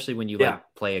 especially when you like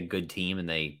play a good team and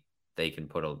they can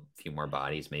put a few more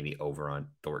bodies maybe over on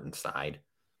Thornton's side.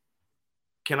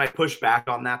 Can I push back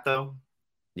on that, though?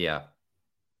 Yeah.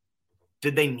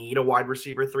 Did they need a wide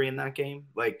receiver 3 in that game?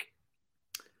 Like,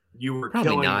 you were probably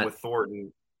killing him with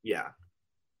Thornton. Yeah.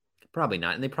 Probably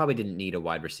not. And they probably didn't need a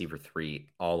wide receiver 3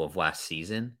 all of last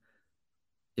season.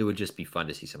 It would just be fun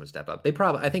to see someone step up.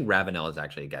 I think Ravenel is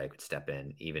actually a guy who could step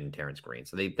in, even Terrence Green.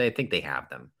 So they think they have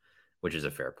them, which is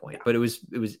a fair point. Yeah. But it was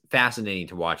fascinating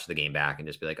to watch the game back and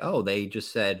just be like, oh, they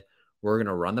just said, we're going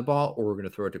to run the ball or we're going to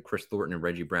throw it to Chris Thornton and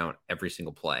Reggie Brown every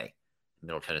single play.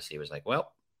 Middle Tennessee was like,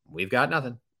 well, we've got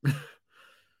nothing.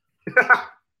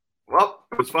 Well,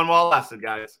 it was fun while it lasted,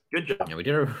 guys. Good job. Yeah, we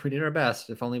did our best.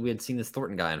 If only we had seen this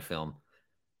Thornton guy on film.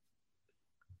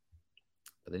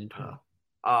 But they didn't.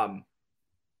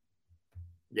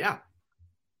 Yeah.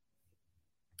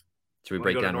 Should we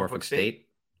break down Norfolk State?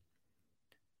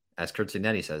 As Kurt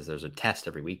Signetti says, there's a test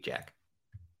every week, Jack.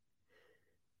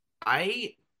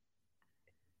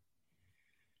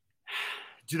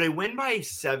 Do they win by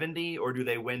 70 or do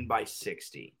they win by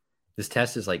 60? This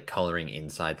test is like coloring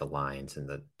inside the lines, and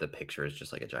the picture is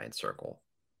just like a giant circle.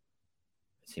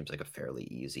 It seems like a fairly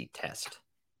easy test.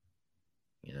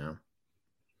 You know?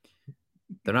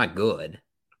 They're not good.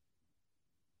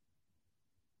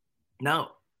 No.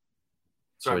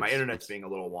 Sorry, my internet's being a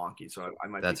little wonky, so I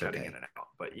might be cutting in and out.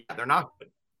 But yeah, they're not good.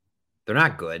 They're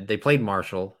not good. They played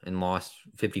Marshall and lost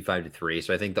 55-3.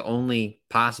 So I think the only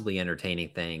possibly entertaining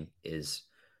thing is,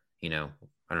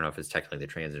 I don't know if it's technically the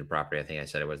transitive property. I think I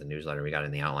said it was the newsletter we got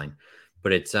in the outline.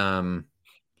 But it's,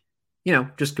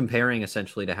 just comparing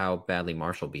essentially to how badly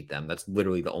Marshall beat them. That's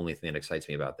literally the only thing that excites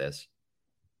me about this.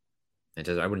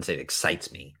 I wouldn't say it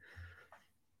excites me.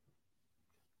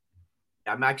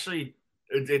 I'm actually,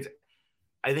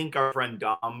 I think our friend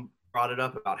Dom brought it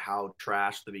up about how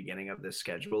trash the beginning of this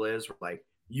schedule is. Like,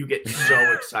 you get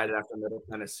so excited after Middle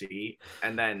Tennessee,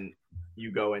 and then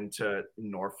you go into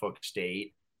Norfolk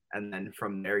State, and then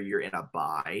from there you're in a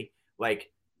bye. Like,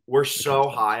 we're so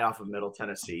high off of Middle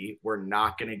Tennessee, we're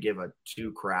not going to give a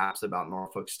 2 craps about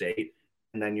Norfolk State.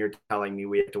 and then you're telling me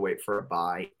we have to wait for a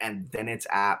bye, and then it's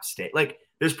App State. Like,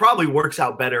 this probably works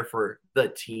out better for the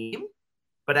team,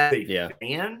 but as a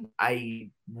fan, I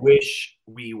wish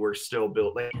we were still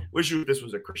built. Like, wish this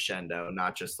was a crescendo,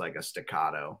 not just like a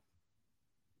staccato.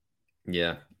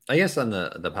 Yeah. I guess on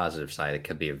the positive side, it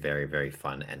could be a very, very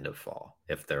fun end of fall.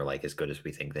 If they're like as good as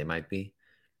we think they might be,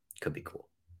 could be cool.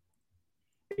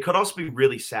 It could also be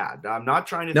really sad. I'm not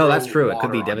trying to. No, that's true. It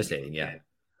could be devastating. Yeah.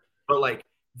 But like,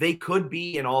 they could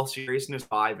be, in all seriousness,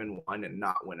 5-1 and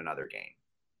not win another game.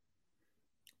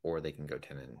 Or they can go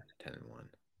 10-1.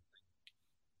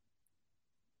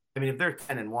 I mean, if they're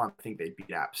 10-1, I think they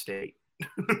beat App State.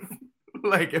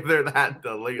 Like, if they're that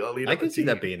the elite, I can see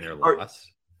that being their loss.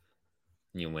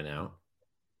 You win out.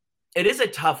 It is a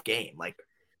tough game. Like,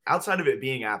 outside of it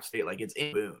being App State, like, it's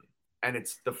in Boone, and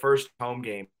it's the first home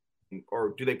game.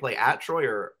 Or do they play at Troy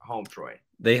or home Troy?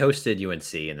 They hosted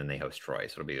UNC and then they host Troy,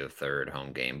 so it'll be the third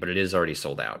home game, but it is already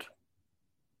sold out.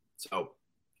 So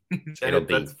that's going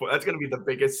to be the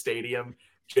biggest stadium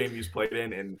JMU's played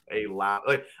in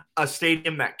a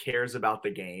stadium that cares about the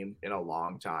game in a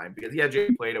long time. Because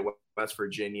JMU played at West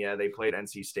Virginia, they played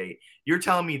NC State. You're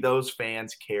telling me those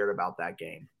fans cared about that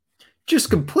game? Just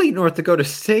complete North Dakota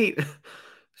State.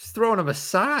 Just throwing them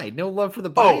aside. No love for the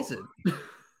Bison.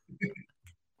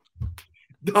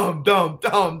 Dumb.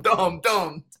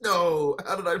 No,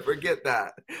 how did I forget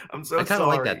that? I'm so sorry. I kind of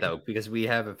like that, though, because we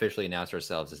have officially announced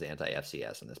ourselves as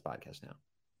anti-FCS in this podcast now.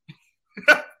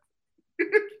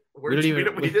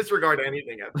 we disregard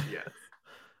anything FCS.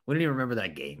 We don't even remember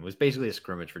that game. It was basically a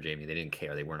scrimmage for JMU. They didn't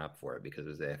care. They weren't up for it because it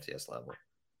was the FCS level.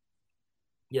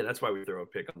 Yeah, that's why we throw a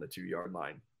pick on the 2-yard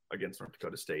line against North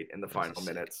Dakota State in the final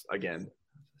minutes again.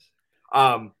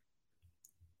 Yeah,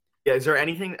 is there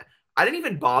anything – I didn't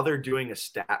even bother doing a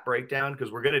stat breakdown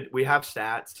because we have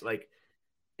stats, like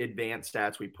advanced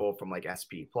stats we pull from like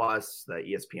SP Plus, the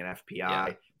ESPN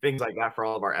FPI, things like that for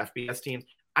all of our FBS teams.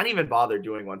 I didn't even bother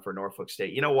doing one for Norfolk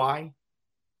State. You know why?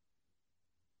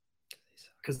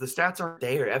 Because the stats aren't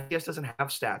there. FBS doesn't have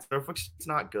stats. Norfolk State's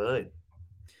not good.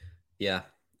 Yeah.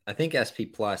 I think SP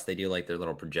Plus, they do like their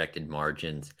little projected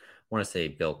margins. I want to say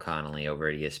Bill Connolly over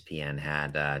at ESPN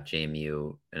had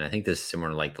JMU, and I think this is similar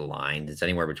to like the line. It's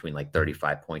anywhere between like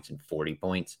 35 points and 40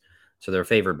 points. So they're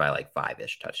favored by like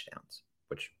 5-ish touchdowns,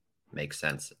 which makes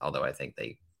sense. Although I think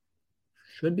they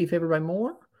should be favored by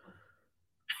more.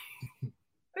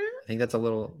 I think that's probably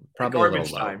a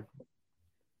little low. Time.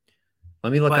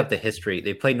 Let me look up the history.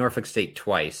 They played Norfolk State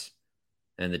twice,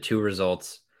 and the two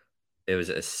results, it was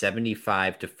a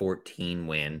 75-14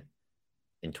 win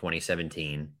in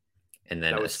 2017. And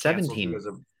then a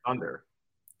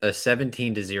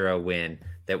 17-0 win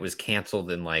that was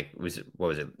canceled in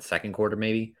second quarter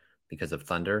maybe because of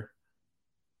thunder,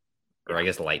 or I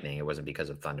guess lightning. It wasn't because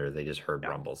of thunder. They just heard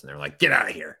rumbles and they're like, "Get out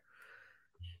of here!"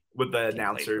 With the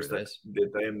announcers, the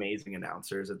amazing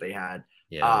announcers that they had.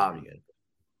 Yeah, that was pretty good.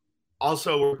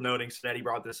 Also worth noting, Snetti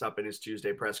brought this up in his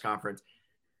Tuesday press conference.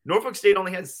 Norfolk State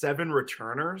only has 7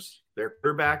 returners. Their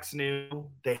quarterback's new.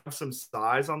 They have some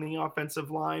size on the offensive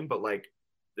line, but like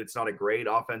it's not a great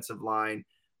offensive line.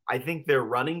 I think their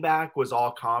running back was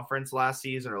all conference last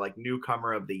season or like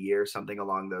newcomer of the year, something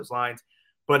along those lines.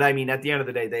 But I mean, at the end of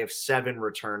the day, they have 7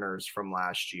 returners from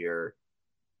last year.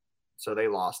 So they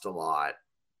lost a lot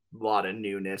of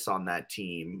newness on that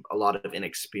team, a lot of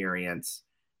inexperience.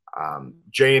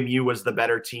 JMU was the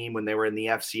better team when they were in the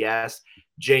FCS.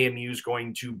 JMU is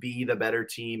going to be the better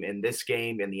team in this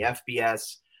game in the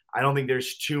FBS. I don't think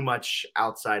there's too much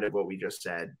outside of what we just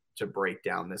said to break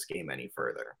down this game any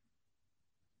further.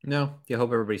 No, I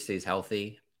hope everybody stays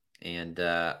healthy. And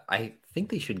I think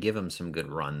they should give them some good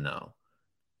run, though.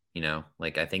 You know,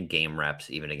 like I think game reps,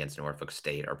 even against Norfolk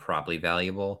State, are probably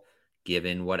valuable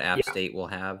given what App State will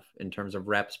have in terms of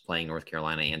reps playing North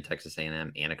Carolina and Texas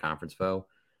A&M and a conference foe.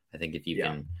 I think if you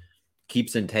can keep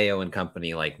Centeo and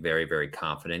company like very, very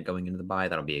confident going into the bye,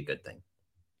 that'll be a good thing.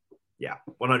 Yeah,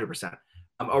 100%.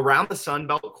 Around the Sun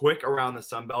Belt,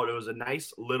 it was a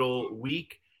nice little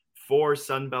week for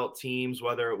Sun Belt teams,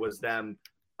 whether it was them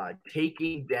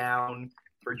taking down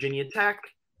Virginia Tech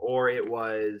or it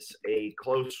was a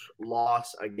close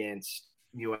loss against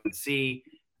UNC.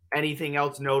 Anything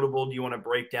else notable? Do you want to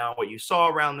break down what you saw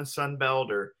around the Sun Belt,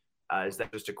 or is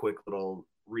that just a quick little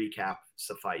recap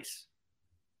suffice?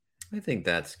 I think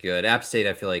that's good. App State,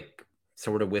 I feel like,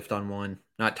 sort of whiffed on one.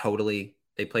 Not totally.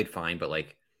 They played fine, but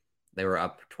like they were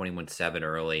up 21-7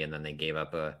 early, and then they gave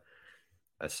up a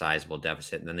sizable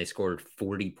deficit, and then they scored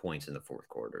 40 points in the fourth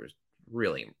quarter. It was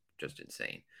really just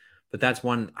insane. But that's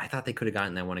one. I thought they could have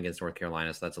gotten that one against North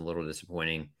Carolina, so that's a little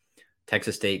disappointing.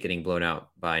 Texas State getting blown out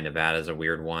by Nevada is a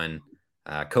weird one.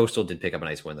 Coastal did pick up a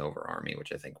nice win over Army,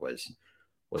 which I think was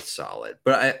solid.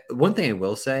 But one thing I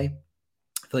will say,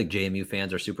 I feel like JMU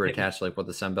fans are super attached to like what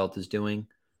the Sun Belt is doing,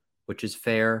 which is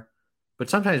fair. But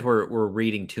sometimes we're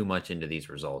reading too much into these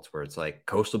results where it's like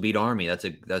Coastal beat Army. That's a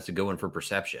good one for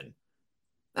perception.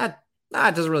 That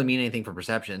doesn't really mean anything for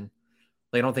perception.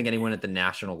 Like, I don't think anyone at the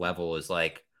national level is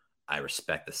like, I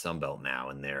respect the Sun Belt now,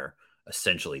 and they're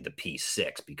essentially the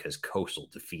P6 because Coastal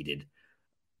defeated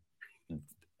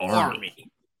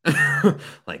Army.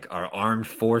 Like our armed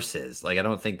forces. Like, I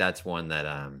don't think that's one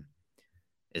that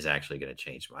is actually going to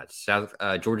change much.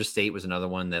 Georgia State was another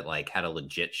one that like had a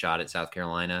legit shot at South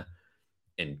Carolina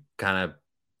and kind of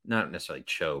not necessarily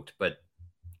choked, but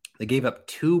they gave up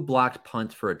 2 blocked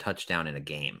punts for a touchdown in a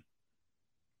game.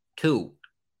 2.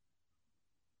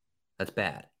 That's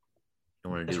bad. You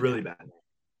don't want to do It's really that. bad.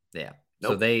 Yeah.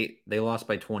 Nope. So they lost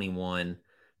by 21,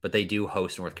 but they do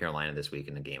host North Carolina this week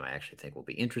in a game I actually think will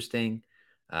be interesting.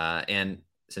 And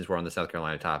since we're on the South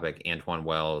Carolina topic, Antoine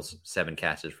Wells, 7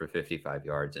 catches for 55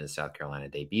 yards in his South Carolina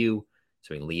debut.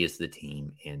 So he leads the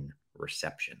team in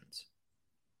receptions.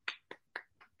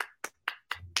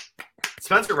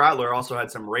 Spencer Rattler also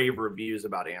had some rave reviews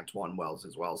about Antoine Wells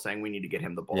as well, saying we need to get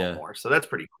him the ball more. So that's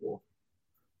pretty cool.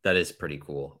 That is pretty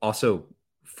cool. Also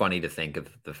funny to think of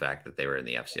the fact that they were in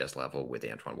the FCS level with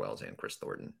Antoine Wells and Chris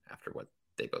Thornton after what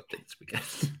they both did this weekend.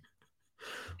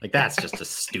 Like, that's just a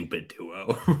stupid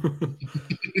duo.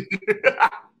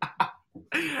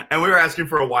 And we were asking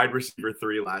for a wide receiver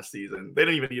 3 last season. They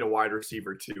didn't even need a wide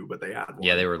receiver 2, but they had one.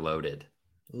 Yeah, they were loaded.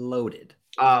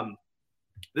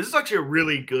 This is actually a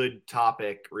really good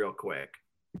topic real quick.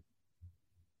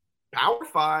 Power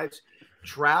 5s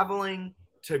traveling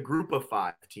to Group of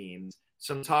 5 teams.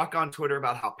 Some talk on Twitter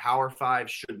about how Power 5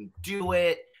 shouldn't do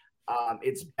it.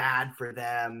 It's bad for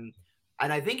them.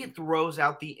 And I think it throws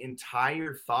out the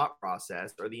entire thought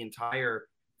process or the entire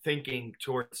thinking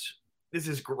towards this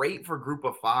is great for Group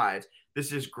of 5s.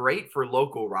 This is great for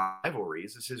local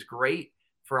rivalries. This is great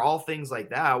for all things like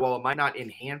that. While it might not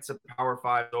enhance a Power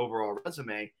 5's overall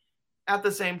resume, at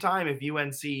the same time, if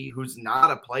UNC, who's not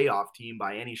a playoff team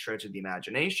by any stretch of the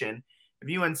imagination,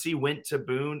 if UNC went to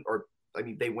Boone,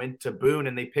 they went to Boone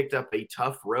and they picked up a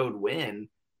tough road win,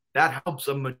 that helps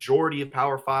a majority of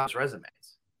Power 5's resumes.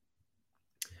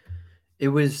 It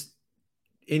was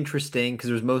interesting because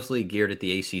it was mostly geared at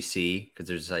the ACC because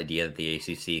there's this idea that the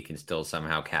ACC can still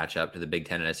somehow catch up to the Big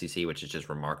Ten and SEC, which is just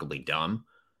remarkably dumb.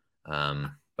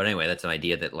 But anyway, that's an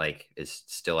idea that like is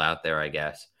still out there, I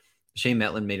guess. Shane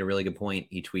Metland made a really good point.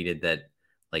 He tweeted that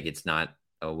like it's not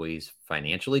always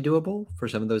financially doable for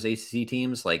some of those ACC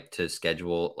teams, like to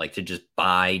schedule, like to just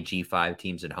buy G5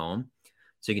 teams at home.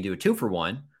 So you can do a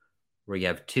 2-for-1 where you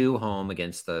have 2 home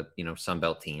against the, Sun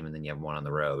Belt team, and then you have 1 on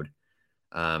the road.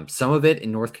 Some of it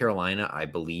in North Carolina, I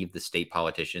believe the state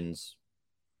politicians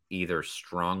either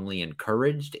strongly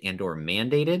encouraged and or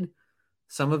mandated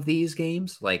some of these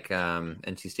games, like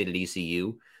NC State at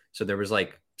ECU. So there was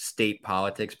like state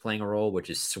politics playing a role, which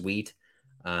is sweet.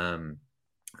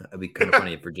 It'd be kind of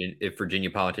funny if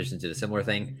Virginia politicians did a similar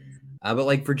thing. But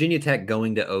like Virginia Tech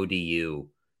going to ODU,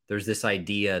 there's this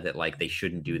idea that like they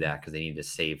shouldn't do that because they need to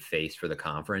save face for the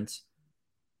conference.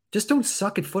 Just don't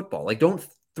suck at football. Like, don't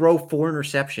throw 4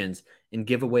 interceptions and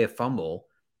give away a fumble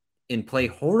and play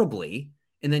horribly,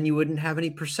 and then you wouldn't have any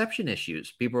perception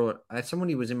issues. Someone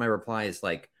who was in my reply is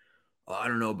like, oh, I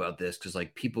don't know about this because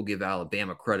like people give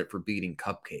Alabama credit for beating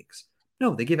cupcakes.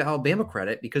 No, they give Alabama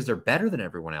credit because they're better than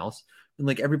everyone else, and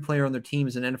like every player on their team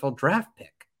is an NFL draft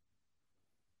pick.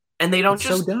 And they don't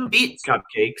just beat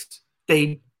cupcakes;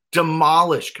 they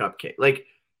demolish cupcakes. Like,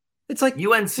 it's like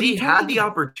UNC had the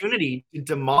opportunity to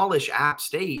demolish App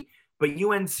State, but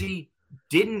UNC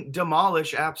didn't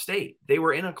demolish App State. They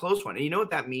were in a close one. And you know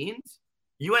what that means?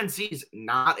 UNC is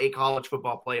not a college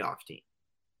football playoff team.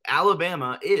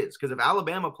 Alabama is, because if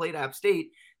Alabama played App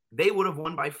State, they would have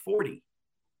won by 40.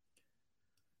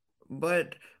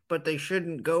 But they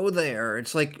shouldn't go there.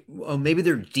 It's like, maybe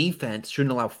their defense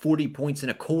shouldn't allow 40 points in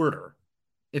a quarter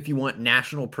if you want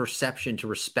national perception to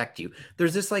respect you.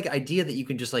 There's this like idea that you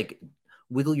can just like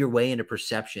wiggle your way into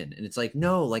perception. And it's like,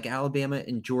 no, like Alabama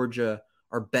and Georgia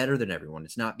are better than everyone.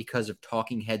 It's not because of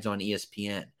talking heads on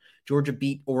ESPN. Georgia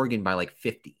beat Oregon by like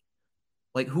 50.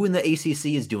 Like, who in the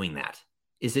ACC is doing that?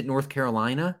 Is it North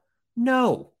Carolina?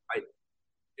 No.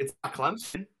 It's not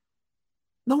Clemson.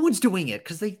 No one's doing it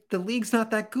because the league's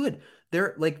not that good.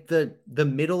 They're like the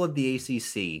middle of the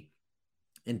ACC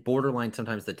and borderline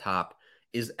sometimes the top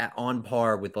is on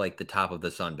par with like the top of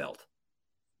the Sun Belt.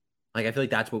 Like, I feel like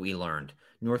that's what we learned.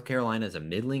 North Carolina is a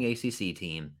middling ACC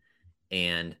team,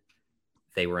 and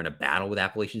they were in a battle with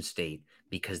Appalachian State.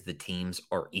 because the teams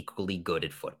are equally good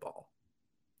at football.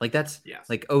 Like that's Yes.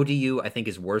 like ODU, I think,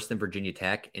 is worse than Virginia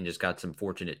Tech and just got some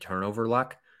fortunate turnover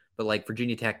luck. But like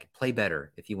Virginia Tech, play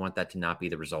better if you want that to not be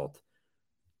the result.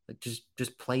 Like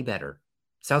just play better.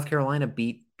 South Carolina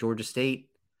beat Georgia State.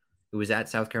 It was at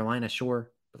South Carolina,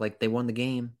 sure, but like they won the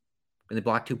game and they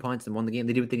blocked 2 punts and won the game.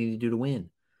 They did what they needed to do to win.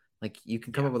 Like you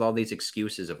can come up with all these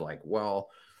excuses of like, well,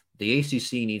 the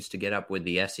ACC needs to get up with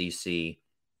the SEC.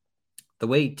 The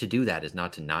way to do that is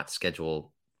not to not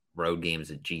schedule road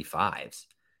games at G5s.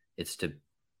 It's to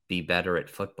be better at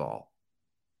football.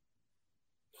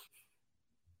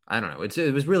 I don't know.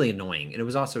 It was really annoying. And it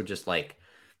was also just like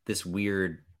this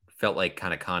weird, felt like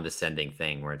kind of condescending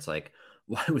thing where it's like,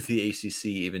 why would the ACC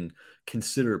even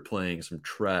consider playing some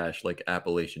trash like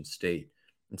Appalachian State?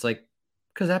 It's like,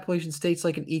 because Appalachian State's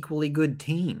like an equally good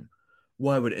team.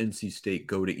 Why would NC State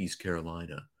go to East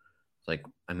Carolina? It's like,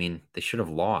 I mean, they should have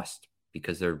lost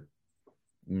because they're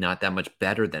not that much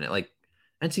better than it. Like,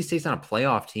 NC State's not a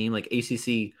playoff team. Like,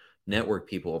 ACC network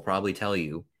people will probably tell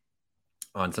you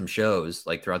on some shows,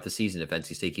 like throughout the season, if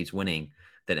NC State keeps winning,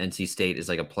 that NC State is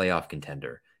like a playoff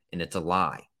contender. And it's a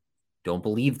lie. Don't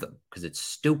believe them because it's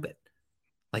stupid.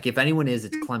 Like, if anyone is,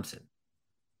 it's Clemson.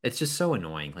 It's just so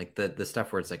annoying. Like the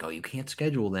stuff where it's like, oh, you can't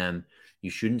schedule them. You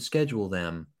shouldn't schedule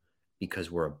them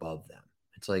because we're above them.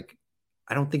 It's like,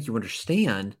 I don't think you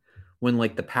understand when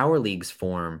like the power leagues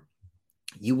form,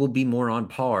 you will be more on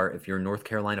par if you're North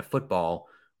Carolina football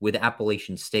with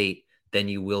Appalachian State than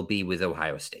you will be with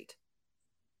Ohio State.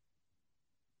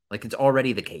 Like it's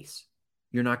already the case.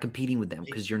 You're not competing with them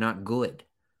because you're not good.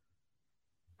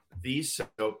 These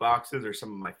soapboxes are some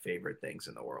of my favorite things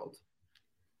in the world.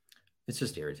 It's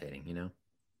just irritating, you know?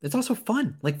 It's also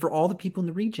fun, like for all the people in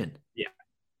the region. Yeah.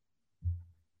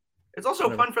 It's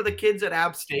also fun for the kids at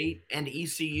App State and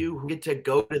ECU who get to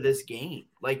go to this game.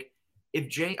 Like,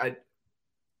 if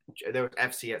there was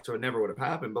FCS, so it never would have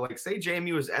happened. But like, say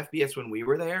JMU was FBS when we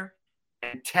were there,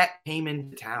 and Tech came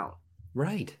into town.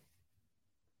 Right.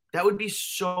 That would be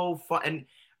so fun. And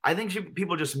I think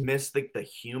people just miss the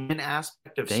human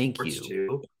aspect of sports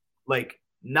too. Like,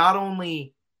 not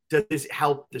only does this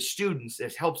help the students,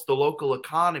 this helps the local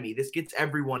economy. This gets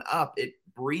everyone up. It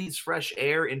breathes fresh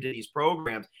air into these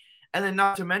programs. And then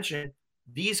not to mention,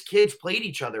 these kids played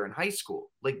each other in high school.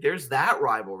 Like, there's that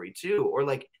rivalry too. Or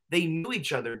like, they knew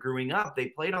each other growing up. They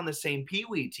played on the same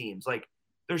Pee-wee teams. Like,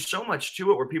 there's so much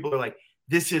to it where people are like,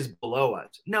 this is below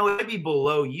us. No, it'd be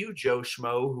below you, Joe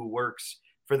Schmo, who works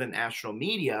for the national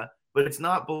media, but it's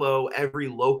not below every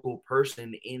local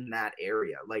person in that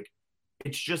area. Like,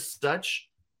 it's just such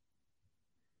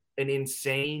an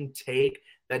insane take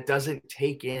that doesn't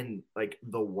take in like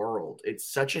the world. It's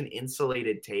such an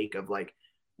insulated take of like,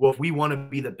 well, if we want to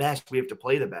be the best, we have to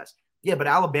play the best. Yeah, but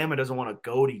Alabama doesn't want to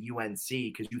go to UNC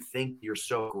because you think you're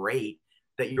so great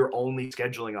that you're only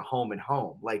scheduling a home and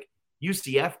home. Like,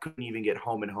 UCF couldn't even get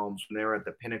home and homes when they were at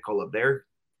the pinnacle of their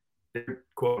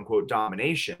quote unquote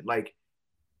domination. Like,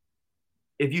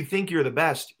 if you think you're the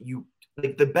best,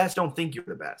 the best don't think you're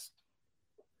the best.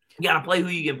 You got to play who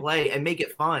you can play and make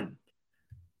it fun.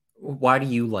 Why do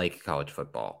you like college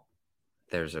football?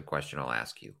 There's a question I'll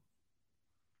ask you.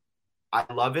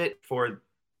 I love it for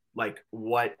like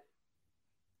what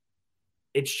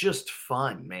it's just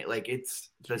fun, man. Like, it's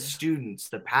the students,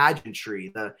 the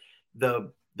pageantry, the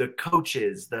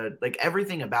coaches, like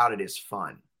everything about it is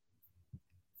fun.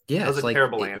 Yeah, that's a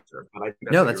terrible answer, but I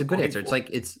think that's a good answer. It's like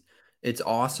it's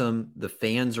awesome. The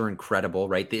fans are incredible,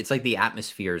 right? It's like the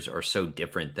atmospheres are so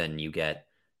different than you get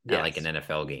at like an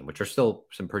NFL game, which are still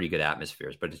some pretty good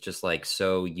atmospheres, but it's just like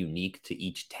so unique to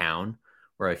each town.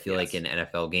 Where I feel like in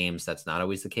NFL games, that's not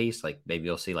always the case. Like maybe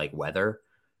you'll see like weather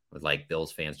with like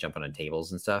Bills fans jumping on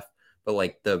tables and stuff, but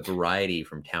like the variety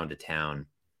from town to town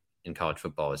in college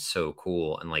football is so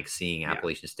cool. And like seeing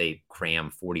Appalachian State cram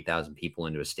 40,000 people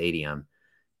into a stadium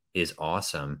is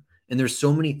awesome. And there's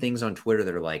so many things on Twitter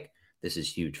that are like, this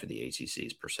is huge for the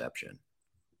ACC's perception.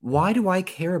 Why do I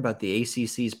care about the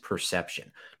ACC's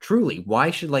perception? Truly, why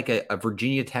should like a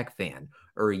Virginia Tech fan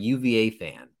or a UVA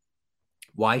fan,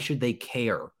 why should they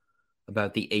care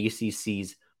about the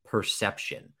ACC's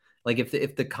perception? Like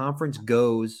if the conference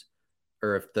goes,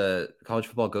 or if the college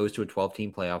football goes to a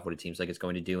 12-team playoff, what it seems like it's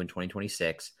going to do in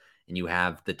 2026, and you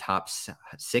have the top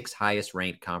 6 highest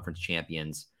ranked conference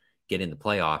champions get in the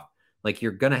playoff, like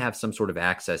you're going to have some sort of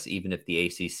access, even if the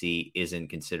ACC isn't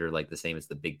considered like the same as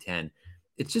the Big Ten.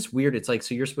 It's just weird. It's like,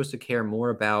 so you're supposed to care more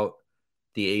about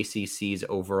the ACC's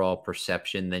overall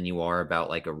perception than you are about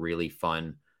like a really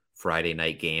fun Friday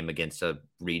night game against a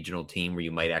regional team where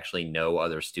you might actually know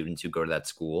other students who go to that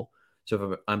school.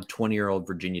 So if I'm a 20-year-old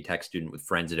Virginia Tech student with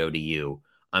friends at ODU,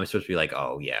 I'm supposed to be like,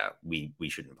 oh yeah, we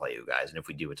shouldn't play you guys, and if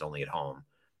we do, it's only at home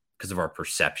because of our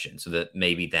perception. So that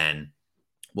maybe then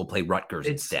we'll play Rutgers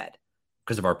instead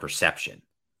because of our perception.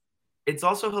 It's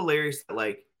also hilarious that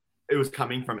like it was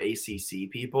coming from ACC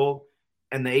people,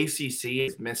 and the ACC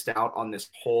has missed out on this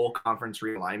whole conference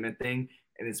realignment thing,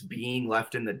 and it's being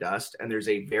left in the dust. And there's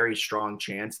a very strong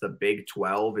chance the Big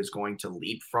 12 is going to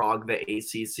leapfrog the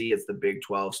ACC as the Big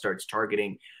 12 starts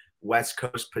targeting West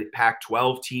Coast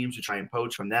Pac-12 teams to try and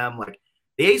poach from them. Like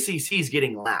the ACC is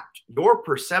getting lapped. Your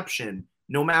perception,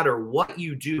 no matter what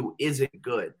you do, isn't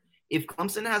good. If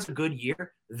Clemson has a good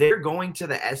year, they're going to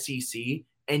the SEC,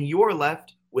 and you're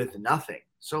left with nothing.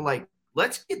 So, like,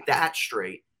 let's get that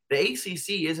straight. The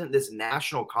ACC isn't this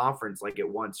national conference like it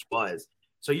once was.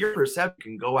 So your perception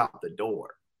can go out the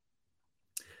door.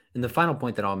 And the final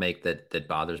point that I'll make that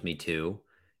bothers me too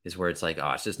is where it's like,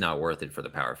 oh, it's just not worth it for the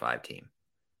Power 5 team.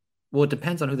 Well, it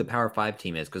depends on who the Power 5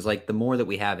 team is, because like the more that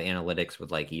we have analytics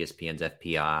with like ESPN's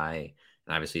FPI,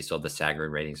 and obviously still the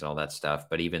Sagard ratings and all that stuff,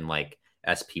 but even like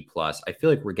SP Plus, I feel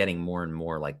like we're getting more and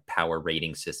more like power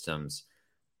rating systems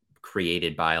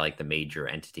created by like the major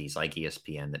entities like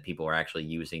ESPN that people are actually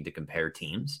using to compare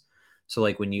teams. So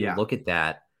like when you look at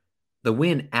that, the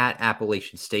win at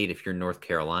Appalachian State, if you're North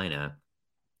Carolina,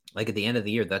 like at the end of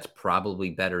the year, that's probably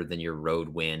better than your road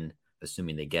win,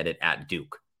 assuming they get it at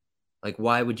Duke. Like,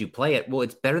 why would you play it? Well,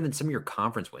 it's better than some of your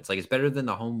conference wins. Like, it's better than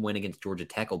the home win against Georgia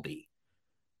Tech will be.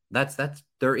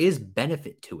 There is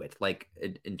benefit to it, like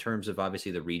in terms of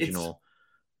obviously the regional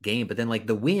game, but then like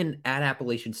the win at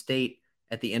Appalachian State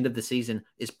at the end of the season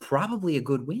is probably a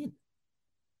good win.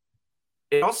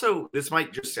 It also, this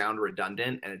might just sound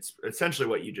redundant, and it's essentially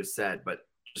what you just said, but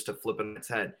just to flip it on its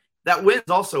head, that win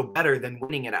is also better than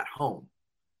winning it at home.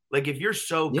 Like if you're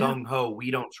so gung-ho,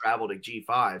 we don't travel to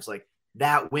G5s, like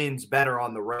that win's better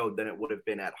on the road than it would have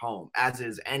been at home, as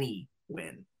is any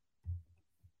win.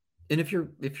 And if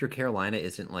you're Carolina,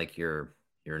 isn't like your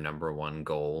number one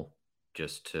goal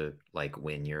just to like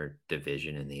win your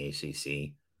division in the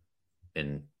ACC,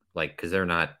 and like because they're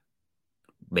not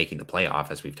making the playoff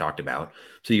as we've talked about,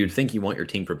 so you'd think you want your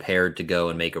team prepared to go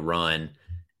and make a run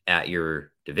at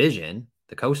your division,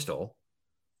 the Coastal,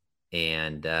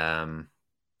 and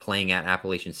playing at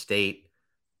Appalachian State.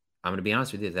 I'm going to be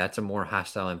honest with you, that's a more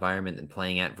hostile environment than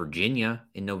playing at Virginia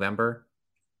in November.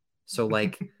 So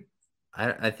like.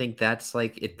 I think that's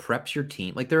like it preps your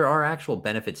team. Like there are actual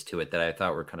benefits to it that I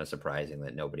thought were kind of surprising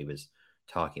that nobody was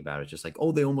talking about. It's just like,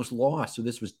 oh, they almost lost, so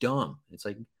this was dumb. It's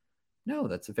like, no,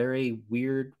 that's a very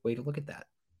weird way to look at that.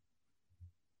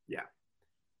 Yeah.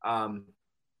 And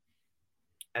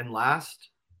last,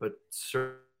 but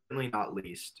certainly not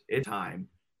least, it's time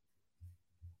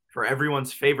for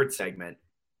everyone's favorite segment,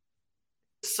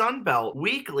 Sunbelt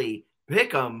Weekly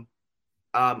Pick'em.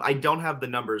 I don't have the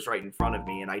numbers right in front of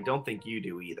me, and I don't think you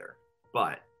do either,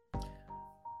 but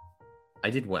I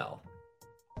did well.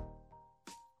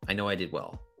 I know I did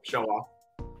well. Show off.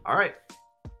 All right.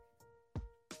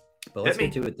 But let's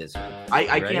get to it this week.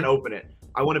 I can't open it.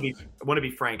 I want to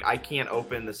be frank. I can't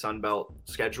open the Sunbelt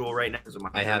schedule right now because of my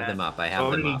internet. I have them up.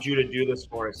 I'm going to need you to do this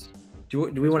for us. Do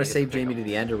we want to save Jamie to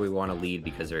the end, or we want to lead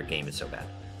because their game is so bad?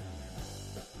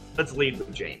 Let's lead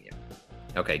with JMU.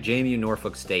 Okay, JMU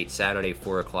Norfolk State, Saturday,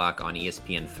 4 o'clock on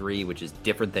ESPN3, which is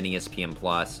different than ESPN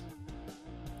Plus.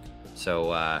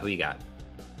 So, who you got?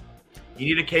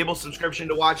 You need a cable subscription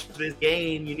to watch this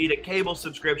game. You need a cable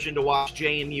subscription to watch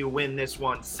JMU win this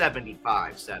one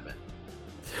 75-7.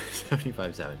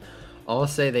 75-7. I'll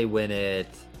say they win it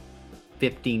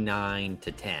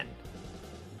 59-10,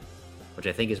 which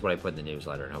I think is what I put in the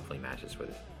newsletter and hopefully matches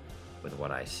with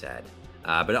what I said.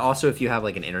 But also, if you have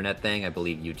like an internet thing, I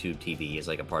believe YouTube TV is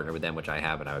like a partner with them, which I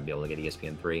have, and I would be able to get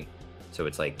ESPN3. So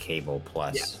it's like cable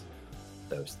plus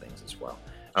those things as well.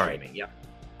 All right. Yep.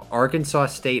 Arkansas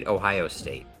State, Ohio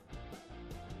State.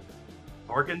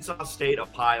 Arkansas State,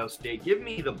 Ohio State. Give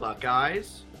me the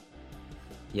Buckeyes.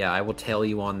 Yeah, I will tell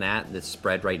you on that. The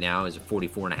spread right now is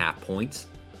 44.5 points.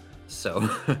 So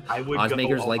I would odds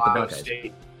makers like the Buckeyes.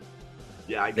 State.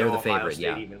 Yeah, they're the Ohio favorite.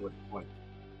 State even with the point.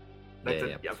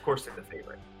 Yeah, of course they're the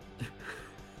favorite.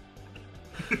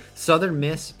 Southern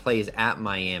Miss plays at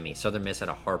Miami. Southern Miss had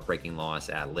a heartbreaking loss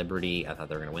at Liberty. I thought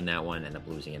they were going to win that one, end up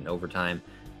losing in overtime.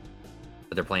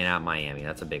 But they're playing out Miami.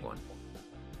 That's a big one.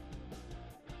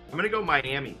 I'm going to go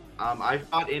Miami. I've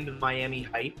bought into the Miami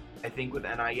hype. I think with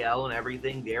NIL and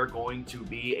everything, they're going to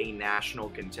be a national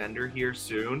contender here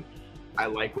soon. I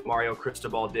like what Mario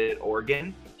Cristobal did at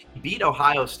Oregon. He beat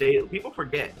Ohio State. People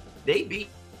forget.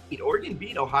 Oregon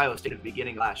beat Ohio State at the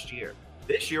beginning last year.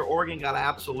 This year, Oregon got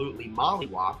absolutely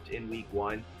mollywopped in week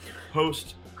one.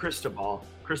 Post Cristobal.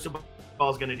 Cristobal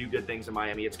basketball is going to do good things in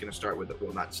Miami. It's going to start with it.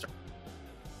 Will not start.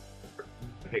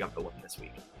 Pick up the win this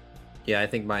week. Yeah, I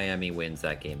think Miami wins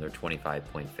that game. They're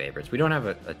 25-point favorites. We don't have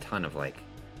a ton of like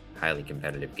highly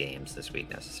competitive games this week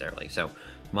necessarily. So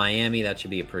Miami, that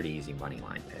should be a pretty easy money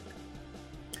line pick.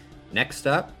 Next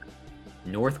up,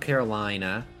 North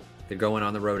Carolina. They're going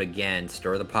on the road again,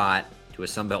 stir the pot to a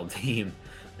Sun Belt team.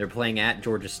 They're playing at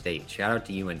Georgia State. Shout out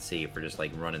to UNC for just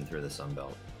like running through the Sun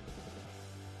Belt.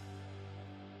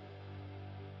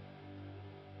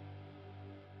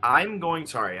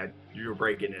 You were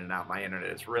breaking in and out. My internet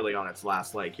is really on its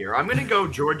last leg here. I'm going to go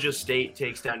Georgia State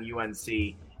takes down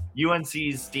UNC.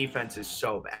 UNC's defense is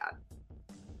so bad.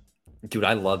 Dude,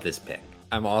 I love this pick.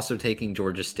 I'm also taking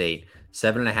Georgia State,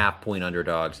 7.5-point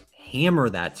underdogs. Hammer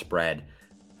that spread.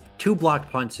 2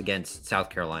 blocked punts against South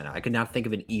Carolina. I could not think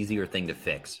of an easier thing to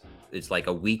fix. It's like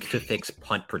a week to fix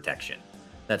punt protection.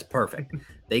 That's perfect.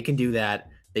 They can do that.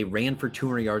 They ran for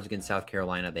 200 yards against South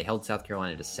Carolina. They held South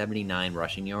Carolina to 79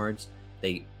 rushing yards.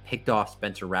 They picked off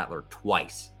Spencer Rattler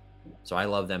twice. So I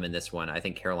love them in this one. I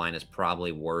think Carolina's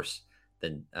probably worse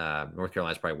than North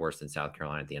Carolina's probably worse than South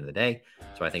Carolina at the end of the day.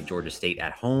 So I think Georgia State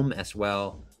at home as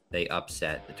well. They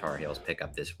upset the Tar Heels, pick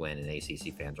up this win, and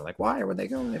ACC fans are like, why would they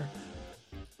go there?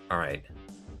 All right.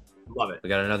 Love it. We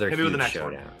got another huge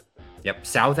showdown. Yep.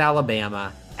 South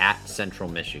Alabama at Central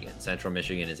Michigan. Central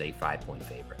Michigan is a 5-point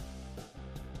favorite.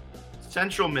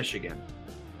 Central Michigan.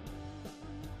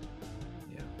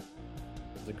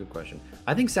 That's a good question.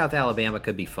 I think South Alabama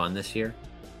could be fun this year.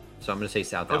 So I'm going to say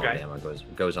South Alabama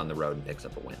goes on the road and picks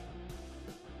up a win.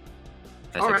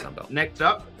 All right. Next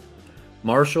up.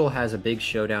 Marshall has a big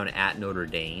showdown at Notre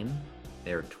Dame.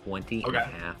 They're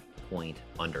 20.5-point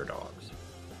underdogs.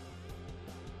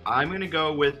 I'm going to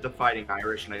go with the Fighting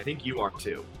Irish, and I think you are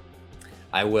too.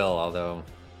 I will, although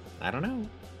I don't know.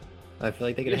 I feel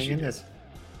like they could hang in this.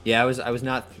 Yeah, I was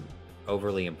not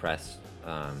overly impressed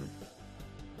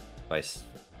by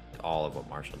all of what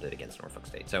Marshall did against Norfolk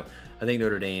State. So I think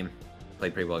Notre Dame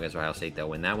played pretty well against Ohio State. They'll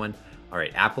win that one. All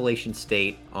right, Appalachian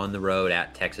State on the road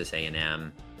at Texas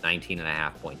A&M,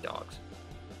 19.5-point dogs.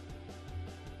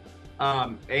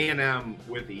 A&M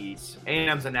with ease.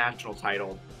 A&M's a national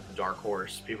title dark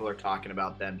horse. People are talking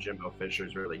about them. Jimbo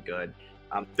Fisher's really good.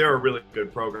 They're a really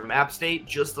good program. App State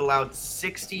just allowed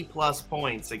 60-plus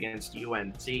points against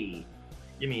UNC. Give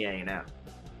me A&M.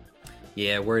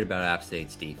 Yeah, worried about App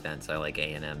State's defense. I like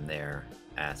A&M there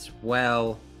as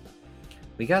well.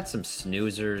 We got some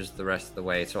snoozers the rest of the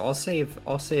way, so I'll save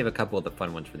a couple of the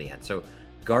fun ones for the end. So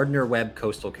Gardner-Webb,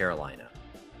 Coastal Carolina.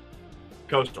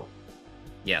 Coastal.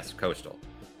 Yes, Coastal.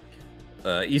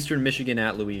 Eastern Michigan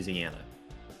at Louisiana.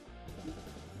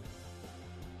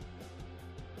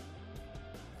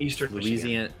 Eastern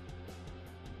Louisiana. Michigan.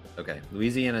 Okay,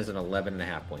 Louisiana is an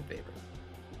 11.5-point favorite.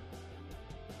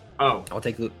 Oh, I'll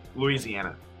take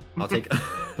Louisiana. I'll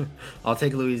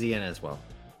take Louisiana as well.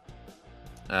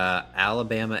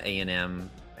 Alabama A&M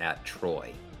at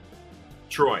Troy.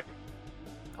 Troy.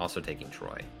 Also taking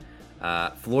Troy.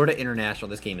 Florida International.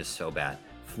 This game is so bad.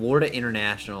 Florida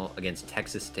International against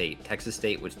Texas State. Texas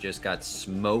State, which just got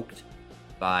smoked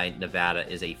by Nevada,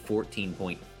 is a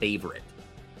 14-point favorite.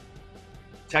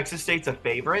 Texas State's a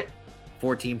favorite?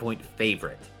 14-point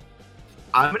favorite.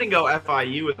 I'm going to go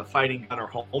FIU with the Fighting Gunner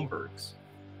Holmbergs.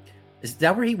 Is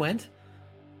that where he went?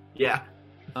 Yeah.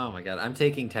 Oh, my God. I'm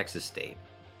taking Texas State.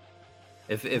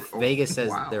 If Vegas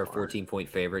says they're a 14-point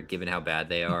favorite, given how bad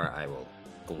they are, I will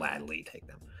gladly take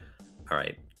them. All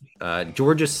right.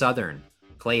 Georgia Southern.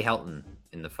 Clay Helton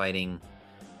in the Fighting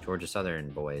Georgia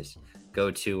Southern boys.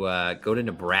 Go to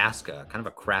Nebraska. Kind of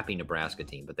a crappy Nebraska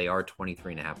team, but they are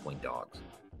 23.5-point dogs.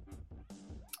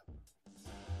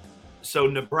 So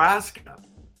Nebraska,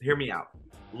 hear me out,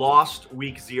 lost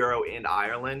week 0 in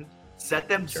Ireland, set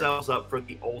themselves up for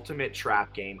the ultimate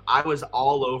trap game. I was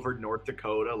all over North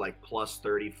Dakota, like plus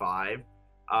 35.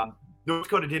 North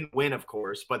Dakota didn't win, of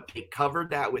course, but they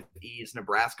covered that with ease.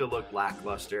 Nebraska looked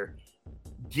lackluster.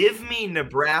 Give me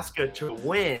Nebraska to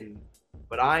win,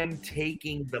 but I'm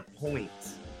taking the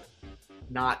points.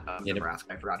 Not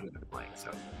Nebraska. I forgot who they're playing, so.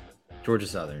 Georgia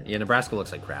Southern. Yeah, Nebraska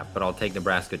looks like crap, but I'll take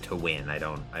Nebraska to win. I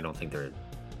don't think they're.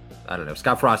 I don't know.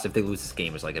 Scott Frost, if they lose this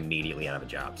game, is like immediately out of a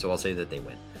job. So I'll say that they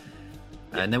win.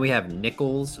 Yeah. And then we have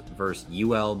Nichols versus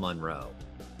UL Monroe.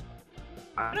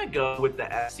 I'm gonna go with the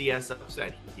FCS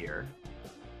upset here.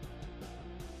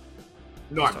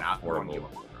 No, I'm not.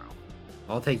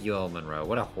 I'll take UL Monroe.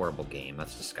 What a horrible game.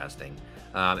 That's disgusting.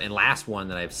 And last one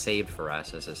that I've saved for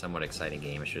us as a somewhat exciting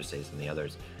game. I should have saved some of the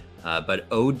others. But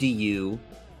ODU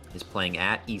is playing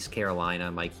at East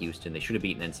Carolina. Mike Houston. They should have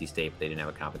beaten NC State, but they didn't have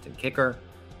a competent kicker.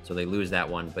 So they lose that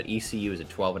one. But ECU is a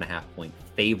 12.5-point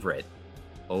favorite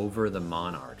over the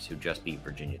Monarchs, who just beat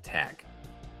Virginia Tech.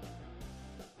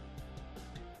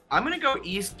 I'm going to go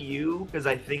ECU because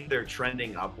I think they're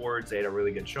trending upwards. They had a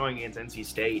really good showing against NC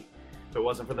State. If it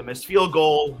wasn't for the missed field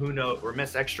goal, who knows, or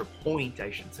missed extra point, I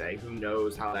should say, who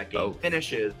knows how that game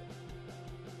finishes.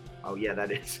 Oh, yeah,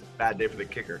 that is a bad day for the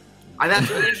kicker. I'm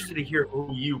actually interested to hear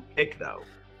who you pick, though.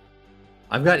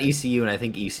 I've got ECU, and I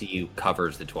think ECU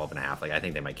covers the 12.5. Like, I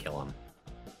think they might kill them.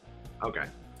 Okay.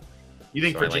 You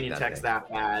think So Virginia Tech's that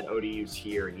bad, ODU's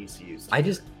here, and ECU's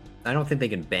here? I don't think they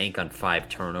can bank on 5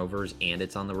 turnovers, and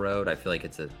it's on the road. I feel like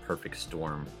it's a perfect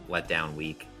storm, letdown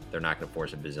week. They're not going to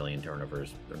force a bazillion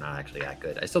turnovers. They're not actually that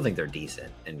good. I still think they're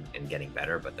decent and getting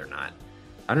better, but they're not.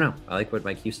 I don't know. I like what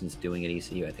Mike Houston's doing at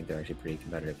ECU. I think they're actually pretty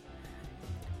competitive.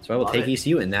 So I will take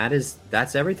ECU, and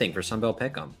that's everything for Sunbelt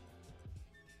Pick'em.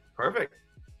 Perfect.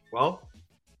 Well,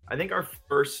 I think our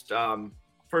first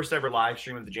ever live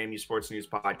stream of the JMU Sports News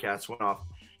podcast went off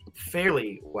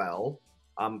fairly well.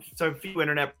 So a few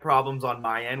internet problems on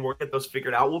my end. We'll get those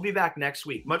figured out. We'll be back next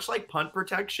week. Much like punt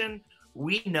protection,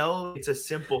 we know it's a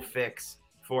simple fix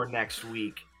for next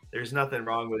week. There's nothing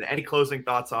wrong with it. Any closing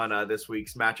thoughts on this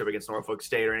week's matchup against Norfolk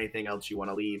State or anything else you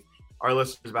want to leave our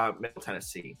listeners about Middle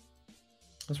Tennessee?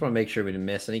 I just want to make sure we didn't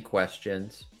miss any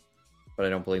questions, but I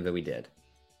don't believe that we did.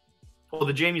 Well,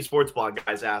 the JMU Sports Blog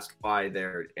guys asked why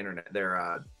their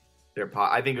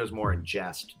I think it was more in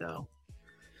jest, though.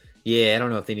 Yeah, I don't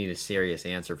know if they need a serious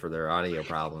answer for their audio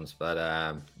problems,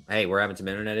 but hey, we're having some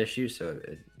internet issues, so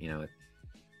if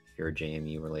you're a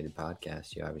JMU related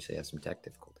podcast, you obviously have some tech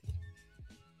difficulties.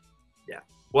 Yeah.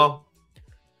 Well,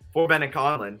 for Ben and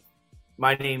Conlon,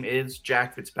 my name is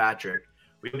Jack Fitzpatrick.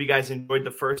 We hope you guys enjoyed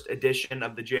the first edition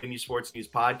of the JMU Sports News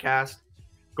podcast.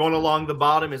 Going along the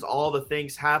bottom is all the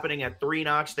things happening at 3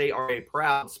 Notch. They are a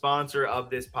proud sponsor of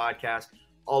this podcast,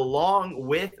 along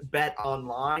with Bet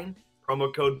Online.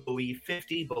 Promo code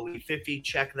BELIEVE50, BELIEVE50.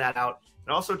 Check that out.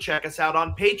 And also check us out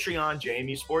on Patreon,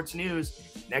 JMU Sports News.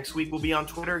 Next week we'll be on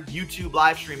Twitter, YouTube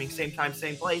live streaming, same time,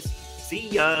 same place. See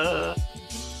ya.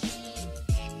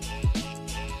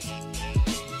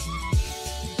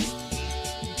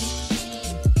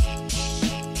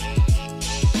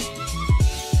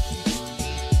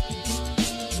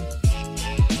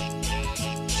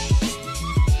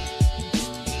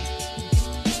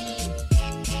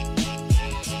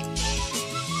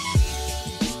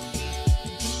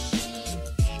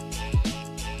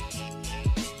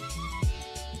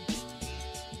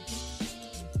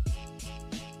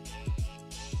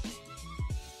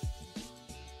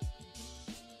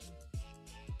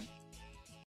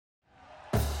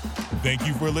 Thank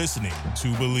you for listening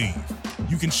to Believe.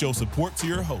 You can show support to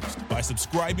your host by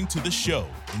subscribing to the show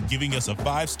and giving us a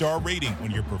 5-star rating on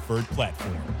your preferred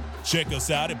platform. Check us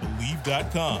out at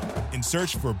Believe.com and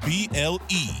search for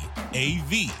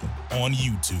BLEAV on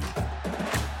YouTube.